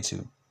of the day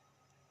to.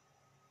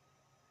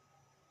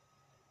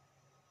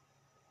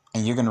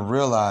 And you're going to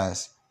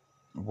realize,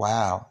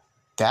 wow,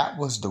 that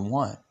was the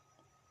one.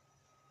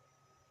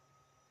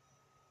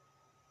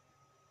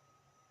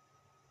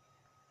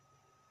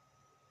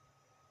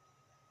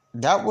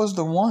 That was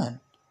the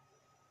one.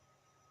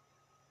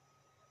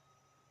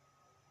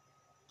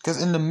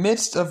 Because in the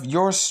midst of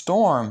your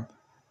storm,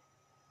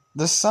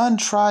 the sun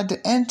tried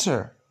to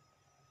enter.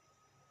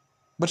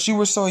 But you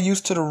were so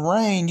used to the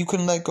rain, you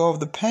couldn't let go of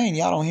the pain.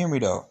 Y'all don't hear me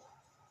though.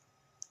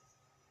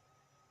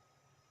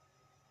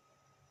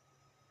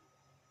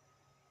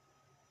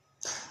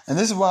 And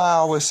this is why I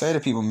always say to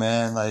people,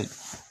 man, like,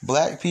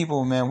 black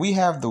people, man, we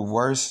have the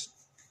worst,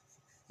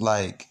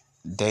 like,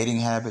 dating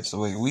habits.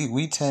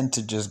 We tend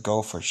to just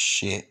go for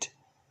shit.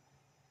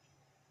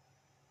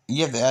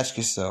 You have to ask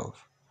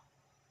yourself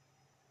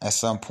at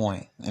some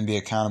point and be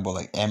accountable.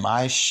 Like, am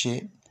I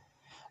shit?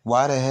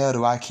 Why the hell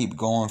do I keep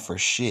going for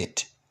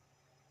shit?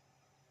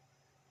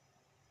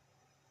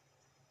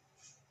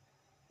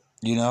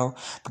 You know?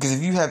 Because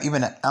if you have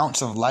even an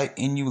ounce of light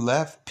in you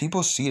left,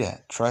 people see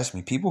that. Trust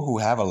me. People who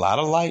have a lot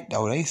of light,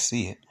 oh, they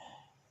see it.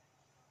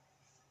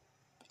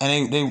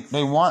 And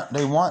they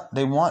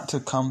want to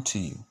come to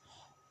you.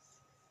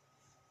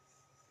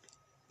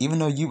 Even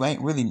though you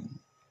ain't really,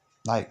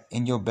 like,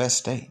 in your best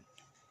state.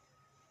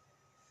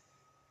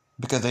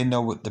 Because they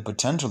know what the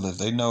potential is.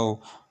 They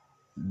know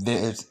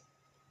there's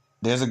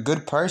a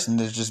good person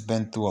that's just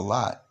been through a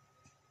lot.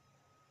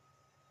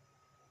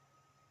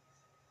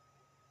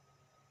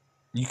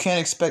 You can't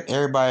expect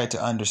everybody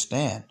to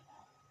understand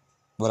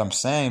what I'm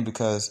saying,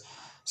 because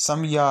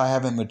some of y'all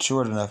haven't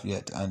matured enough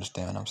yet to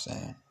understand what I'm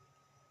saying.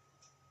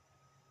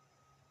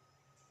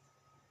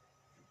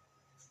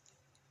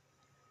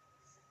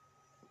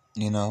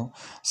 You know,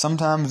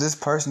 sometimes this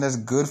person that's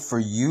good for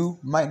you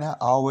might not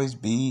always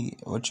be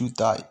what you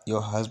thought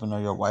your husband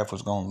or your wife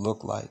was going to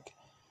look like.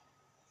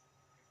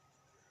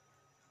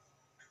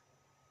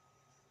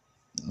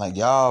 Like,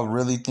 y'all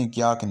really think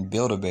y'all can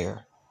build a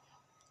bear.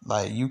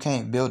 Like, you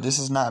can't build. This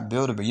is not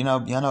Build-A-Bear.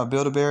 Y'all know what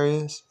Build-A-Bear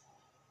is?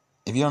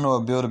 If you don't know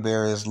what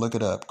Build-A-Bear is, look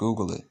it up.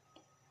 Google it.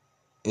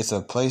 It's a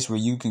place where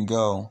you can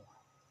go.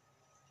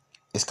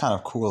 It's kind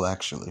of cool,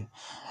 actually.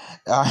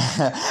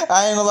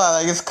 I ain't gonna lie.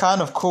 Like, it's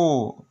kind of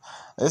cool.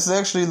 It's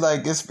actually,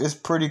 like, it's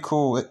pretty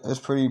cool. It's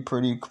pretty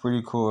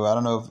cool. I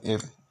don't know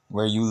if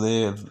where you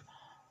live.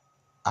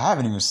 I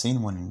haven't even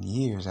seen one in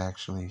years,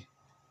 actually.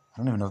 I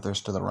don't even know if they're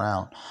still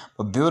around.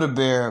 But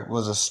Build-A-Bear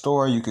was a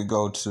store you could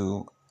go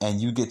to, and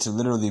you get to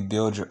literally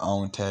build your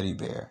own teddy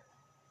bear.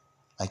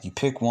 Like, you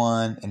pick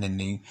one, and then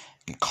you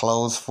get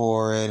clothes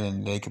for it,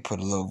 and they could put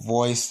a little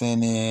voice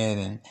in it,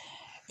 and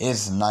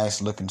it's a nice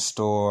looking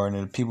store, and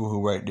the people who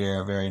work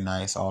there are very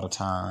nice all the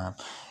time.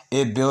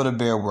 It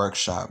Build-A-Bear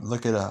Workshop.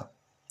 Look it up.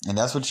 And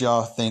that's what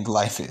y'all think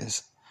life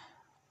is.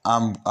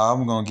 I'm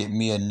gonna get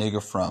me a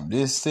nigga from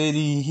this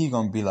city. He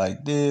gonna be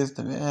like this.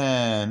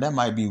 Man, that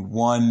might be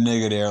one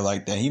nigga there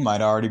like that. He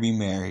might already be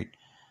married.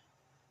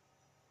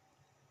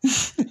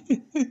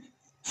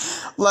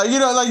 Like,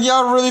 like,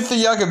 y'all really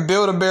think y'all can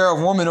build a bear a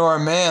woman or a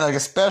man? Like,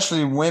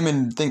 especially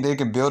women think they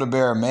can build a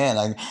bear a man.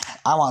 Like,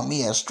 I want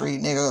me a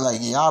street nigga. Like,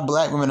 y'all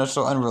black women are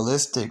so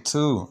unrealistic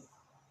too.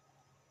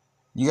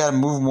 You gotta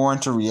move more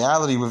into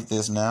reality with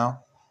this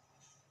now.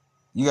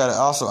 You got to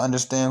also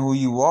understand who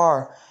you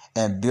are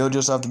and build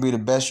yourself to be the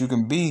best you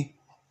can be.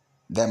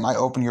 That might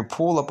open your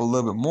pool up a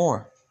little bit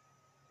more.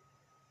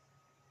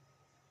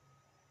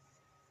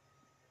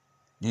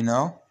 You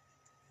know?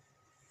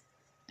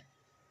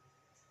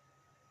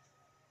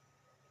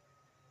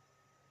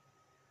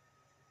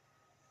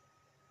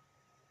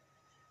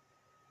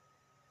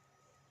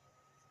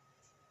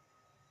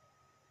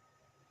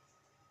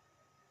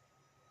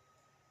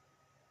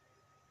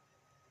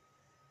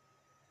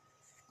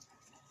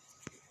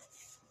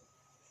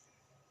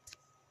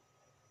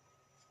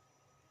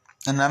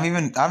 And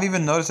I've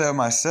even noticed that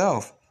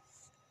myself.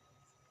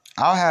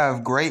 I'll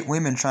have great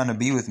women trying to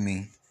be with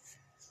me.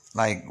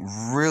 Like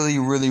really,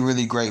 really,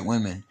 really great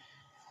women.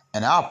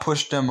 And I'll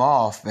push them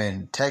off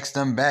and text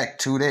them back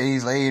 2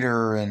 days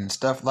later and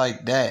stuff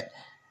like that.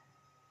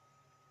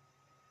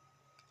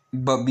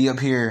 But be up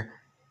here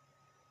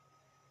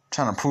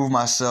trying to prove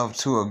myself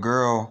to a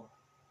girl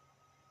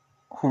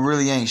who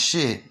really ain't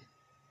shit.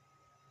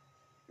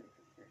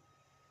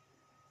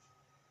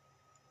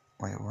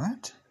 Wait,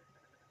 what?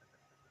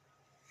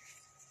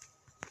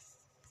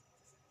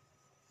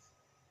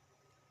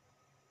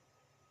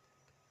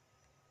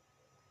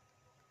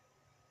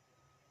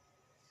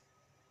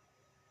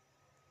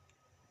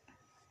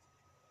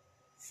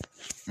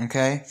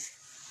 Okay?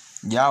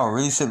 Y'all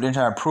really sit there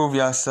trying to prove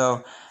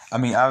yourself. I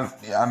mean,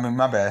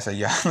 my bad. I said,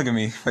 y'all, look at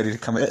me, ready to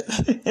come at.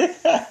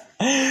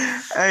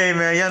 Hey,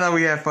 man, y'all know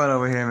we have fun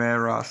over here, man.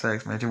 Raw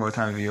sex, man. 2 more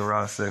times video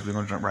raw sex. We're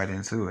gonna jump right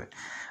into it.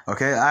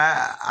 Okay,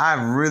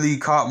 I really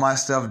caught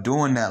myself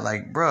doing that.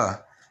 Like,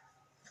 bruh,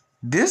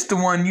 this the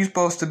one you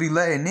supposed to be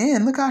letting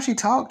in. Look how she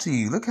talked to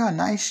you. Look how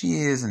nice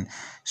she is and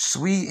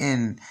sweet,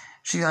 and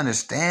she's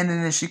understanding,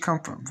 and she come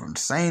from the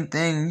same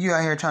thing. You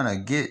out here trying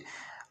to get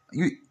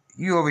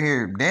you over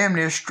here damn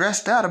near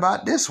stressed out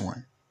about this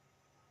one.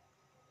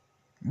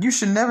 You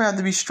should never have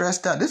to be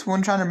stressed out. This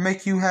one trying to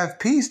make you have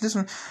peace. This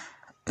one,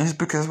 and it's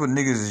because what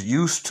niggas is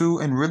used to,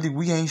 and really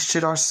we ain't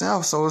shit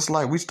ourselves. So it's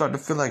like we start to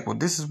feel like, well,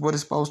 this is what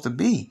it's supposed to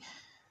be.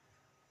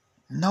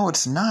 No,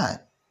 it's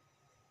not.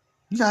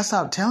 You gotta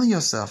stop telling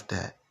yourself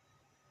that.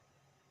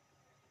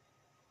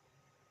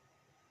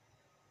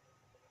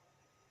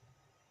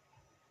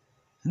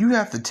 You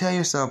have to tell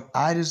yourself,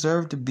 I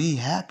deserve to be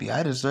happy.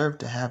 I deserve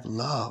to have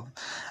love.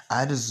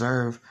 I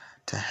deserve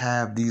to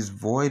have these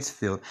voids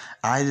filled.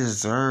 I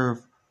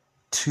deserve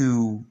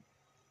to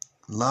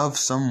love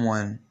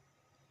someone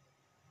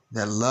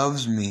that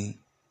loves me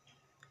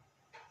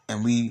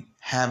and we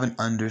have an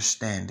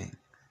understanding.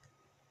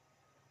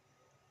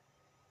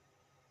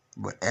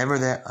 Whatever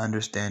that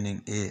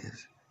understanding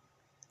is.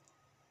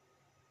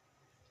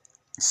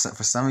 So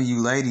for some of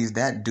you ladies,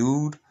 that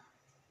dude,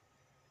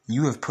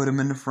 you have put him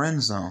in the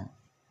friend zone.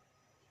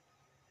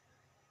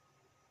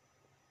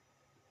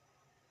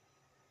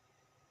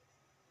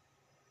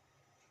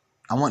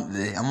 I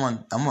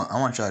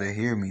want y'all to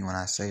hear me when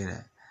I say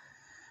that.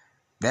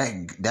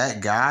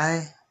 That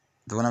guy,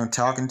 the one I'm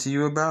talking to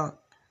you about,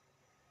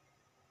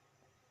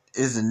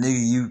 is the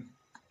nigga you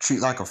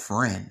treat like a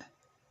friend.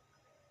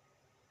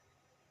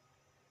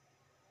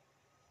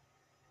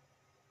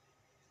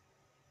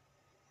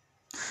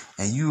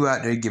 And you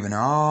out there giving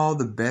all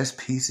the best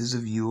pieces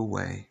of you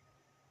away.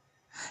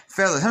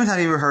 Fellas, how many times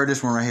have you ever heard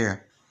this one right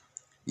here?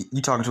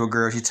 You talking to a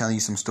girl, she's telling you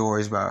some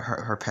stories about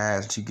her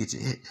past, and she gets you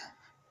hit,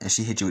 and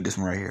she hit you with this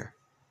one right here.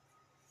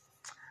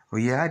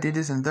 Well, yeah, I did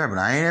this and that, but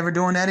I ain't ever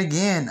doing that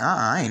again.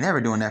 I ain't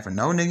never doing that for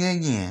no nigga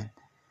again.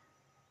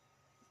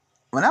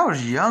 When I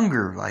was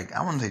younger, like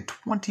I want to say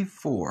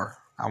 24,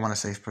 I want to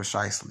say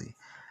precisely,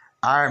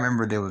 I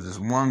remember there was this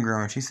one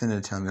girl and she sitting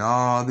there telling me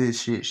all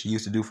this shit she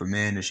used to do for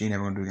men that she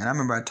never gonna do again. I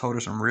remember I told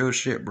her some real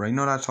shit, bro. You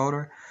know what I told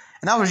her?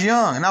 And I was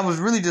young and I was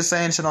really just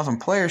saying shit on some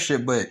player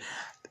shit, but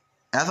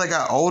as I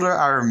got older,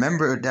 I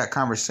remember that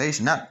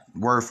conversation, not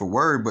word for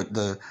word, but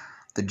the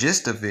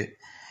gist of it.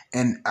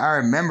 And I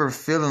remember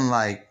feeling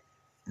like,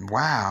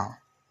 wow,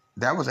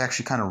 that was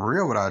actually kind of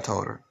real what I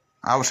told her.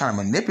 I was trying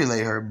to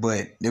manipulate her,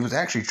 but it was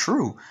actually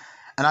true.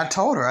 And I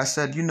told her, I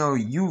said, you know,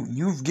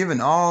 you've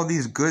given all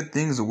these good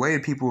things away to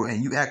people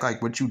and you act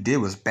like what you did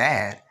was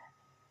bad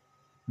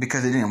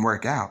because it didn't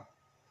work out.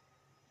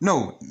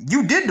 No,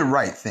 you did the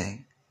right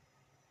thing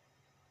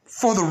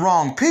for the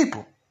wrong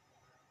people.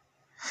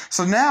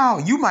 So now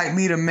you might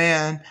meet a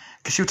man,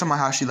 because she was talking about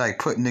how she like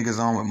put niggas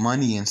on with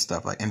money and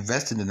stuff, like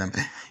invested in them.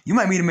 You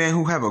might meet a man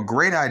who have a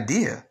great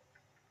idea.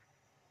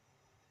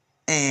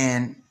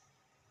 And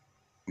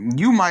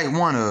you might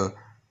want to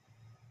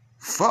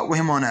fuck with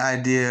him on the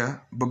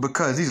idea, but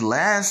because these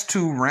last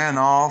two ran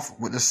off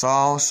with the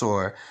sauce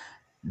or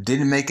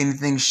didn't make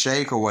anything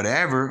shake or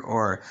whatever,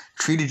 or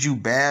treated you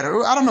bad,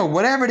 or I don't know,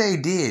 whatever they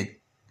did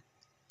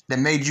that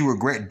made you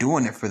regret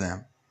doing it for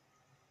them.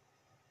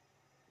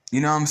 You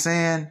know what I'm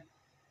saying?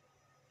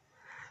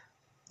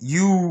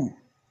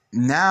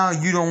 Now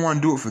you don't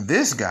want to do it for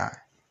this guy.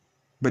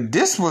 But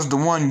this was the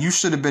one you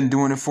should have been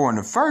doing it for in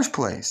the first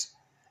place.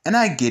 And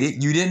I get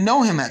it. You didn't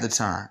know him at the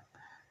time.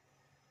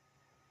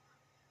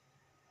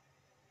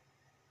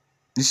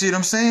 You see what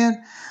I'm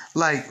saying?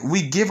 Like,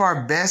 we give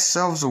our best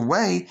selves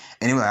away,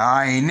 and we're like,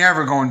 I ain't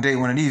never gonna date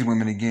one of these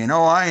women again.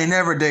 Oh, I ain't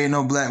never dating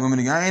no black women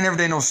again. I ain't never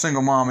dating no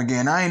single mom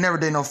again. I ain't never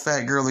dating no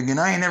fat girl again.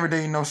 I ain't never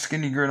dating no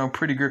skinny girl, no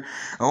pretty girl.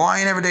 Oh, I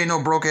ain't never dating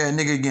no broke ass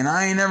nigga again.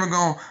 I ain't never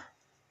gonna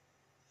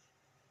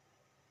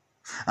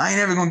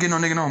get no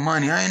nigga no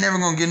money. I ain't never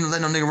gonna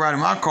let no nigga ride in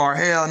my car.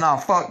 Hell no,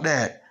 fuck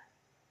that.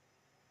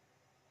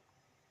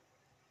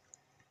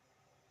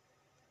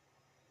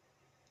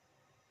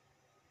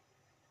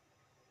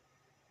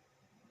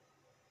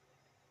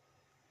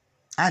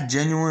 I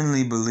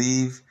genuinely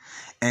believe,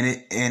 and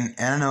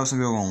I know some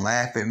people are gonna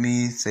laugh at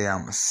me, say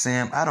I'm a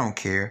simp. I don't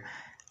care.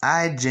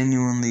 I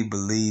genuinely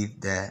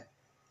believe that,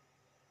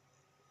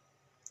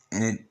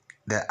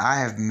 that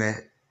I have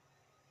met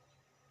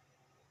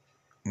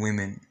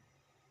women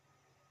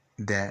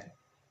that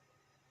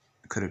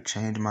could have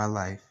changed my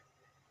life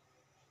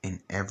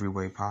in every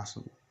way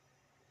possible.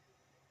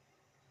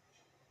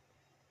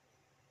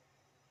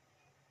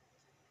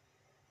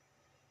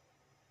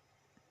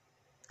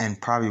 And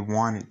probably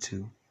wanted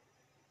to.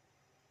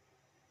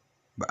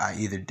 But I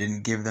either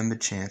didn't give them the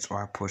chance,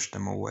 or I pushed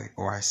them away,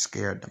 or I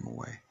scared them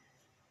away.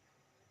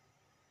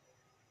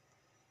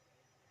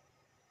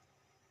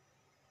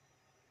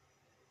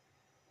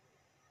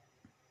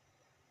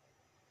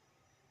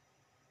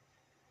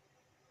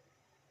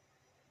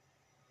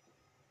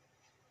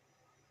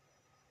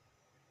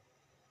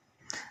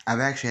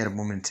 I've actually had a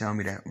woman tell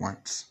me that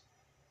once.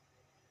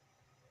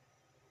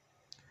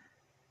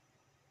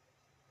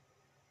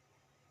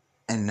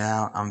 And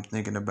now I'm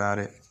thinking about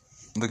it,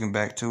 looking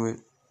back to it.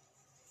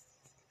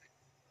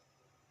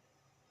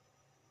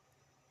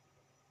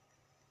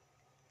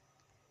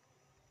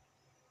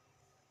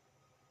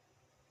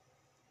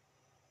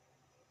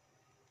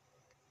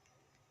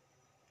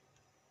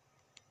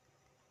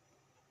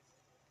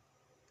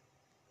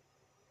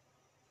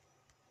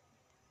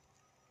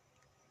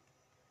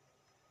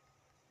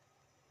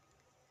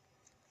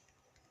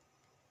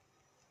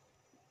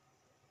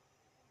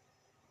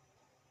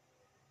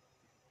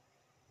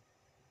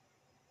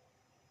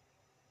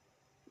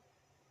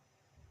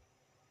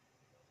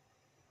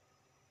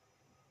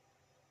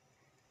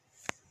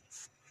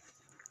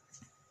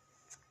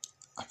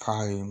 I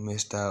probably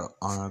missed out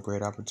on a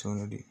great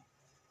opportunity.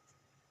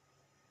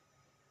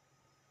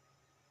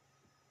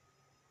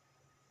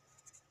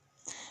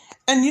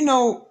 And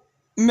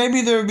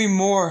maybe there'll be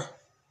more.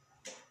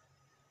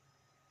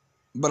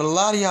 But a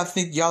lot of y'all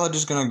think y'all are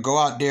just gonna go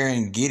out there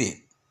and get it.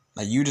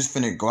 Like, you just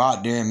finna go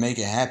out there and make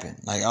it happen.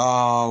 Like,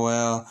 oh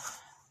well.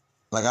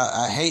 Like,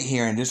 I hate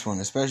hearing this one,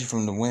 especially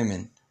from the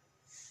women.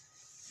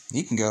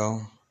 You can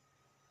go.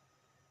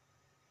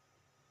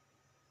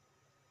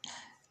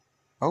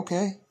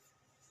 Okay.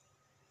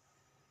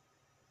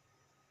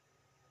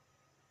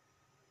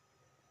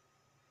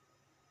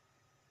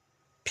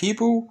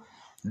 People,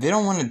 they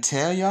don't want to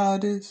tell y'all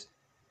this.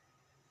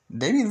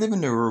 They be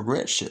living to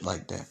regret shit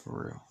like that,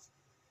 for real.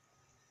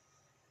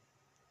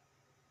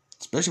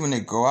 Especially when they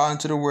go out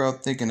into the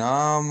world thinking,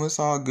 it's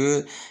all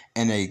good,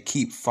 and they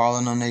keep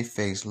falling on their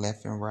face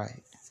left and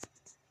right.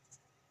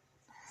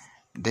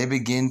 They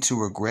begin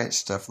to regret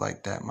stuff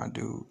like that, my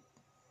dude.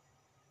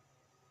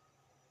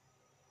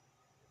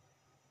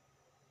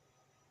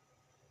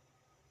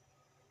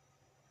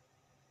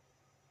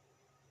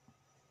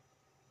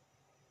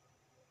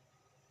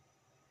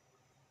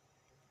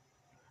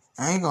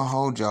 I ain't gonna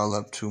hold y'all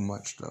up too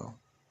much, though.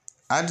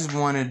 I just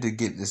wanted to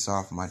get this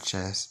off my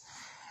chest.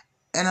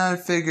 And I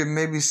figured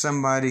maybe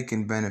somebody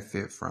can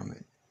benefit from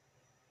it.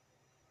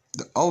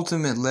 The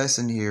ultimate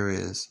lesson here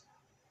is,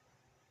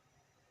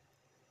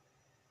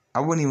 I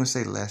wouldn't even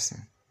say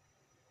lesson.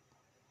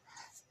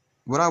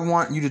 What I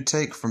want you to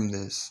take from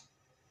this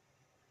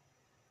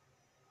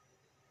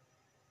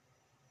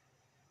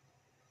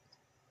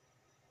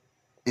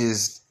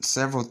is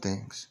several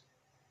things.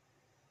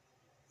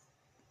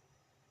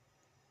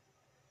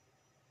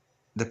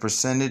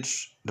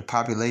 The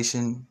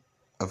population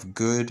of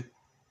good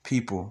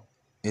people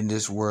in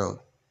this world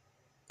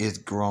is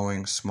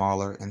growing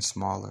smaller and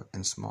smaller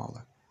and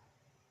smaller.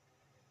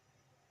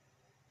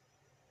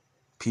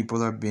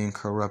 People are being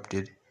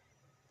corrupted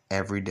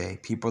every day.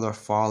 People are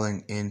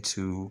falling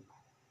into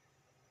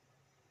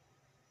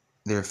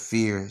their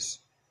fears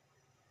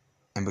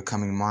and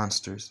becoming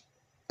monsters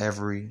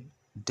every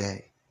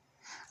day.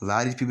 A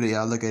lot of these people that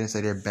y'all look at and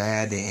say they're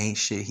bad, they ain't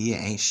shit, he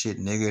ain't shit,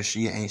 nigga,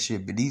 she ain't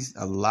shit. But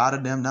a lot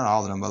of them, not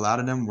all of them, but a lot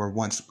of them were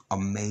once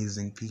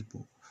amazing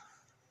people.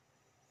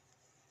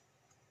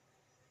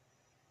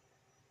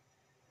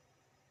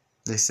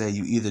 They say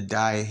you either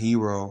die a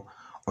hero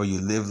or you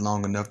live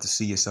long enough to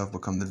see yourself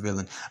become the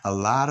villain. A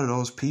lot of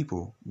those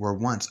people were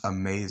once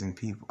amazing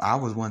people. I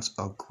was once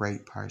a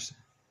great person.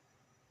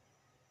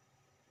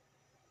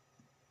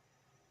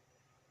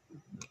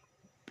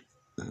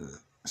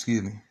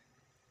 Excuse me.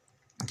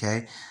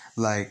 Okay?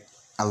 Like,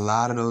 a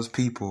lot of those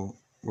people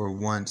were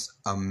once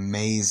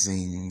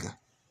amazing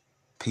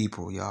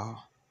people, y'all.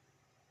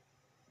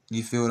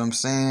 You feel what I'm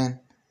saying?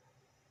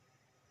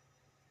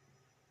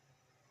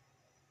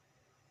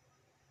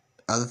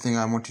 other thing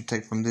I want you to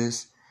take from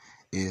this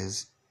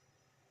is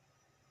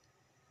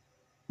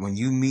when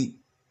you meet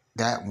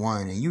that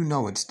one and you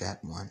know it's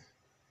that one,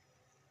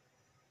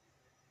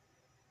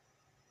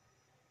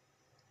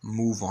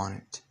 move on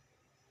it.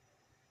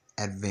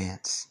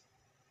 Advance.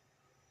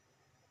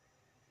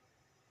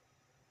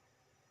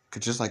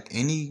 Because just like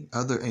any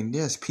other, and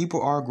yes,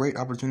 people are great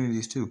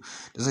opportunities too.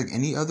 Just like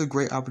any other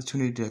great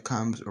opportunity that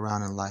comes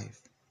around in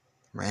life,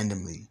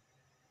 randomly,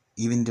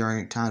 even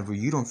during times where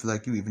you don't feel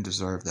like you even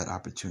deserve that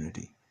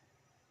opportunity.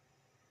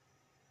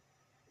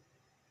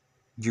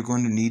 You're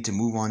going to need to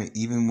move on it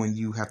even when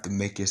you have to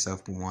make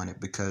yourself move on it,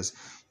 because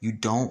you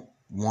don't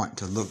want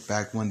to look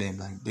back one day and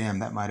be like, damn,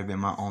 that might have been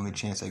my only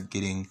chance at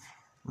getting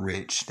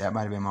rich. That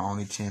might have been my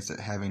only chance at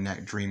having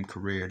that dream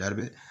career.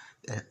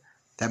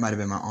 That might have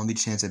been my only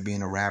chance at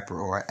being a rapper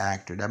or an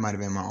actor. That might have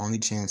been my only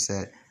chance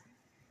at...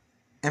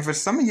 And for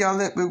some of y'all,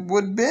 it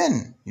would have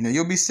been. You know,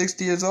 you'll be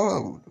 60 years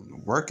old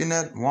working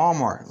at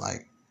Walmart.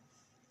 Like,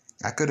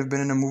 I could have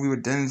been in a movie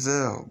with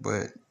Denzel,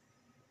 but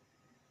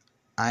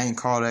I ain't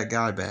call that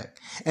guy back.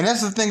 And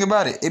that's the thing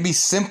about it. It be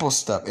simple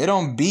stuff. It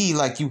don't be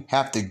like you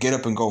have to get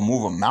up and go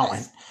move a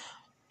mountain.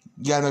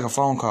 You got to make a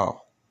phone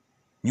call.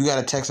 You got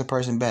to text a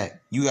person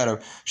back. You got to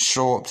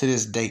show up to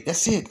this date.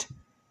 That's it.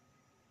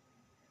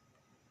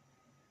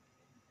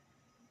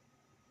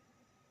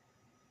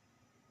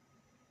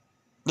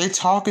 They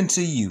talking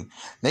to you.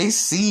 They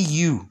see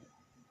you.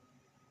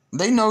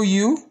 They know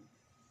you.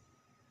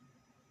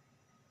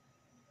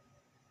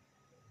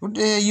 What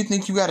the hell you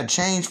think you got to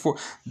change for?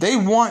 They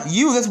want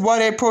you. That's why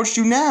they approached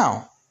you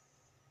now.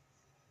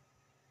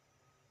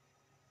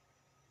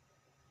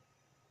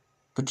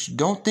 But you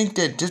don't think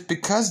that just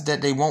because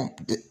that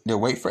they'll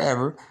wait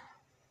forever.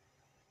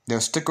 They'll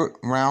stick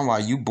around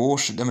while you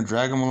bullshit them and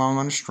drag them along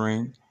on the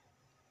string.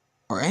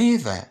 Or any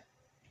of that.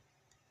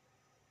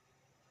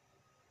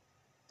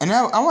 And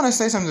now I want to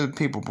say something to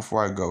people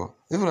before I go.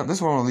 This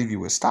is what I want to leave you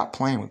with. Stop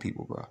playing with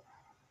people, bro.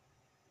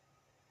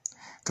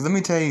 Because let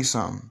me tell you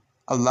something.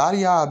 A lot of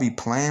y'all be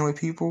playing with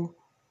people,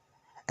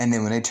 and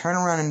then when they turn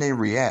around and they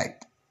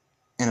react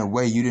in a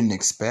way you didn't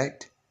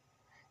expect,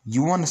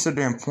 you want to sit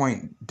there and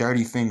point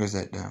dirty fingers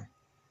at them.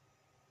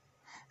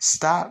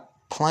 Stop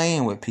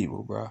playing with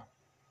people, bro.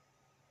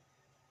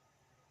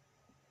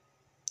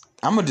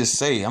 I'm going to just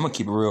say, I'm going to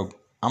keep it real.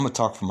 I'm going to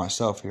talk for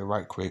myself here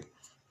right quick.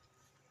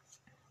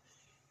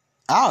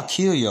 I'll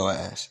kill your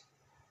ass.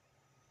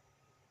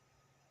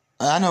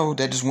 I know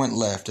that just went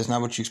left. That's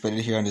not what you expected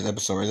to hear on this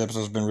episode. This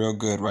episode's been real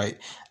good, right?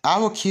 I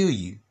will kill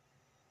you.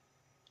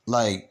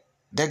 Like,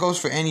 that goes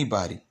for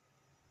anybody.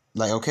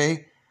 Like,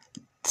 okay?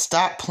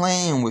 Stop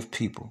playing with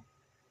people.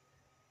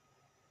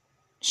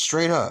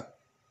 Straight up.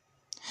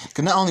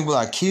 Because not only will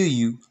I kill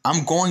you,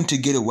 I'm going to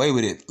get away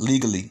with it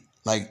legally.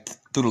 Like,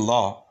 through the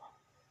law.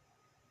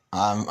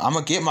 I'm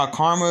going to get my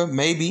karma,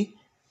 maybe.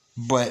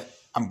 But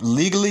I'm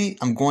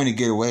going to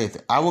get away with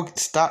it. I will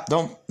stop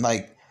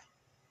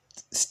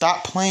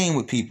playing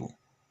with people.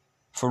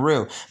 For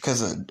real.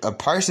 Because a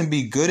person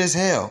be good as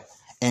hell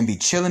and be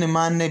chilling and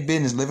minding their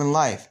business, living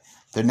life.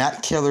 They're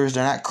not killers.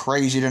 They're not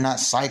crazy. They're not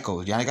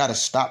psychos. Y'all got to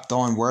stop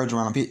throwing words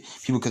around people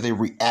because they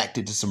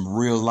reacted to some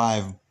real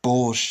life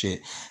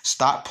bullshit.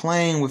 Stop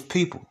playing with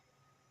people.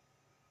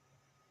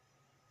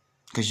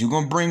 Because you're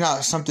going to bring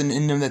out something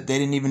in them that they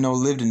didn't even know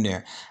lived in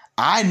there.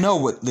 I know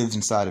what lives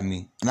inside of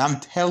me. And I'm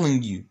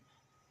telling you.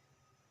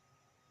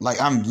 Like,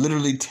 I'm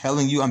literally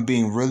telling you, I'm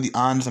being really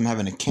honest. I'm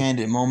having a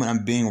candid moment.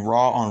 I'm being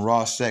raw on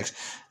raw sex.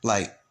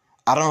 Like,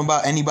 I don't know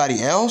about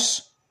anybody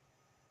else,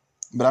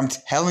 but I'm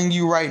telling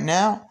you right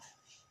now,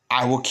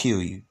 I will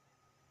kill you.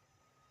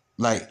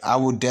 Like, I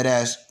will dead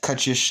ass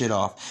cut your shit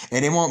off.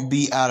 And it won't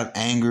be out of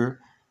anger,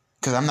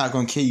 because I'm not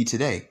going to kill you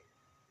today.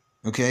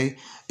 Okay?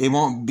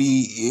 It'll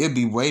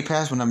be way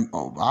past when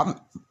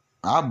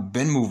I've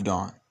been moved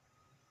on.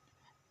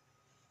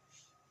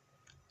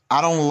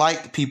 I don't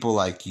like people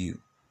like you.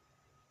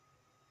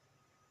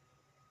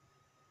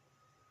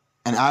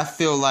 And I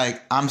feel like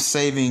I'm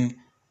saving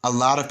a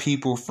lot of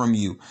people from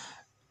you.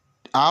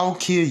 I'll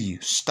kill you.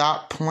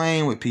 Stop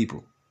playing with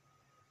people.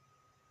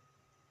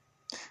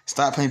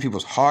 Stop playing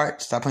people's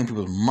heart. Stop playing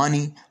people's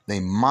money,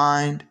 their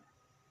mind,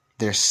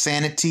 their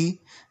sanity.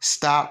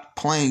 Stop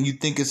playing. You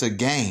think it's a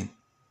game.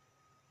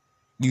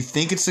 You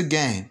think it's a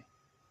game.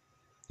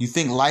 You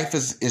think life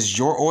is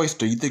your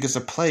oyster. You think it's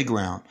a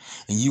playground.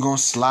 And you going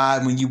to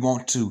slide when you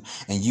want to.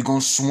 And you going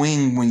to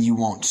swing when you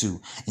want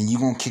to. And you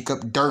going to kick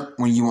up dirt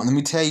when you want. Let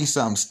me tell you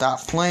something.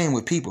 Stop playing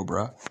with people,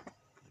 bro.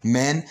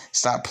 Men,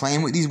 stop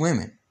playing with these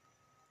women.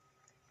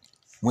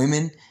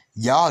 Women,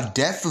 y'all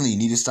definitely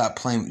need to stop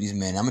playing with these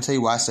men. I'm going to tell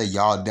you why I say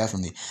y'all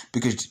definitely.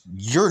 Because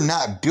you're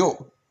not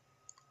built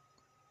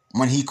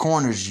when he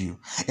corners you.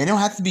 It don't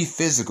have to be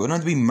physical. It don't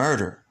have to be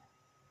murder.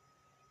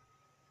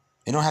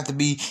 It don't have to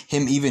be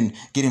him even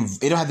getting...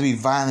 It don't have to be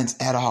violence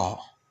at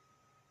all.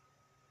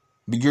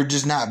 But you're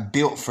just not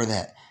built for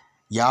that.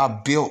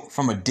 Y'all built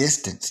from a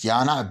distance.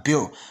 Y'all not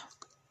built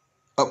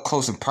up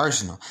close and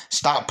personal.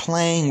 Stop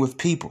playing with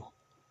people.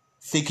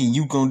 thinking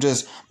you gonna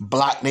just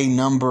block their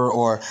number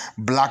or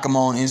block them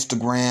on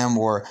Instagram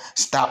or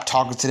stop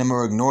talking to them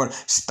or ignore it.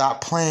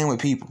 Stop playing with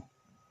people.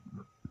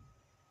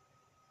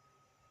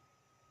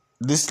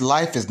 This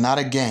life is not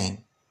a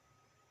game.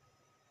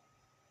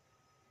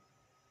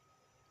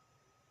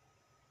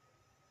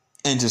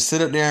 And to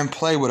sit up there and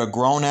play with a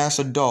grown-ass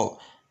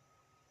adult,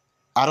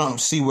 I don't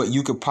see what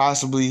you could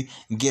possibly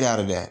get out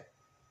of that.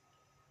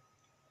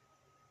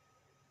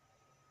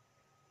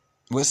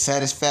 What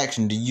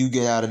satisfaction do you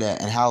get out of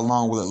that? And how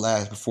long will it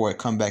last before it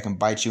come back and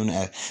bite you in the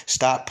ass?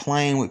 Stop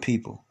playing with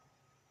people.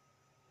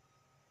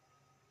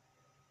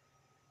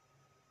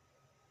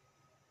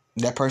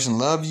 That person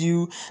loves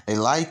you. They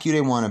like you.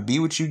 They want to be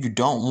with you. You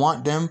don't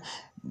want them,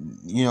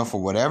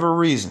 for whatever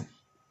reason.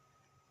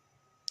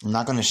 I'm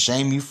not going to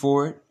shame you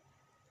for it.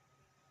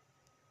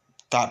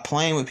 Stop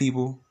playing with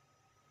people.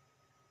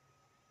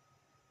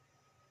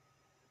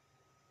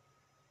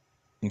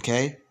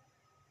 Okay?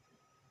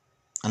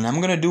 And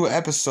I'm going to do an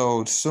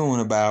episode soon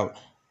about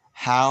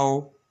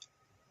how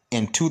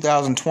in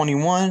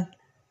 2021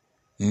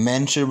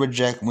 men should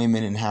reject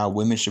women and how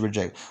women should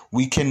reject.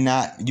 We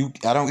cannot, I'm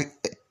going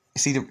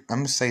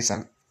to say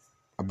something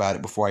about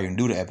it before I even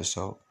do the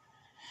episode.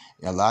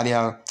 A lot of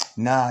y'all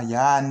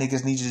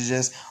niggas need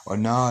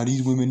to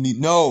these women need,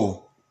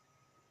 no,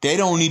 they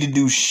don't need to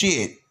do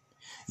shit.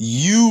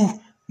 You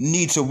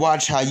need to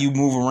watch how you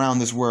move around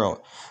this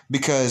world,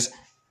 because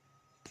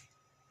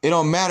it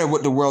don't matter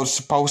what the world's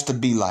supposed to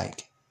be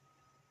like.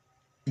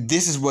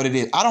 This is what it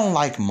is. I don't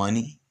like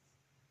money.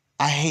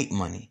 I hate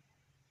money.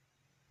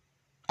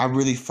 I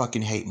really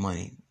fucking hate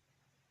money.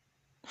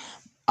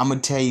 I'm going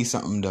to tell you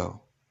something,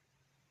 though.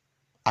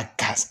 I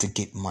got to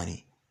get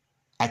money.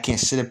 I can't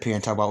sit up here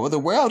and talk about,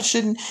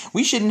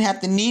 we shouldn't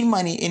have to need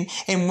money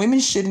and women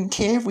shouldn't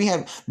care if we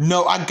have.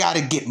 No, I got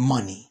to get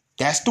money.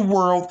 That's the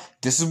world.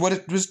 This is what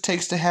it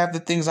takes to have the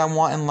things I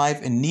want in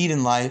life and need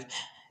in life.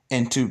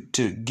 And to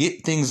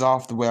get things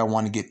off the way I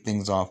want to get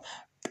things off,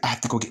 I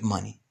have to go get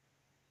money.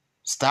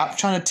 Stop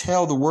trying to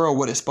tell the world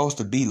what it's supposed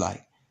to be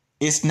like.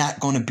 It's not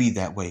going to be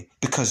that way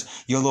because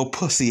your little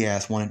pussy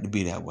ass wanted it to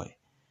be that way.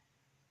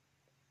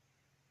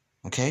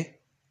 Okay?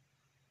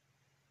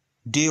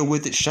 Deal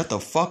with it. Shut the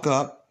fuck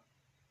up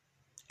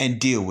and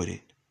deal with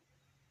it.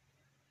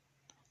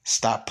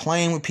 Stop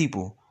playing with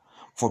people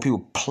before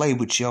people play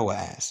with your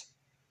ass.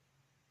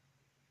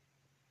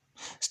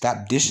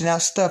 Stop dishing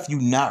out stuff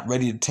you're not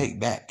ready to take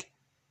back.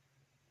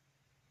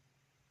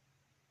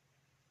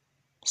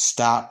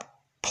 Stop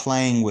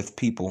playing with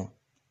people.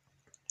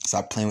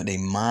 Stop playing with their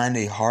mind,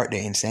 their heart,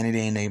 their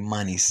insanity, and their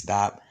money.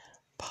 Stop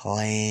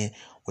playing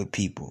with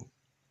people.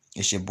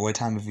 It's your boy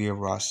Tommy V of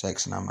Raw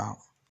Sex, and I'm out.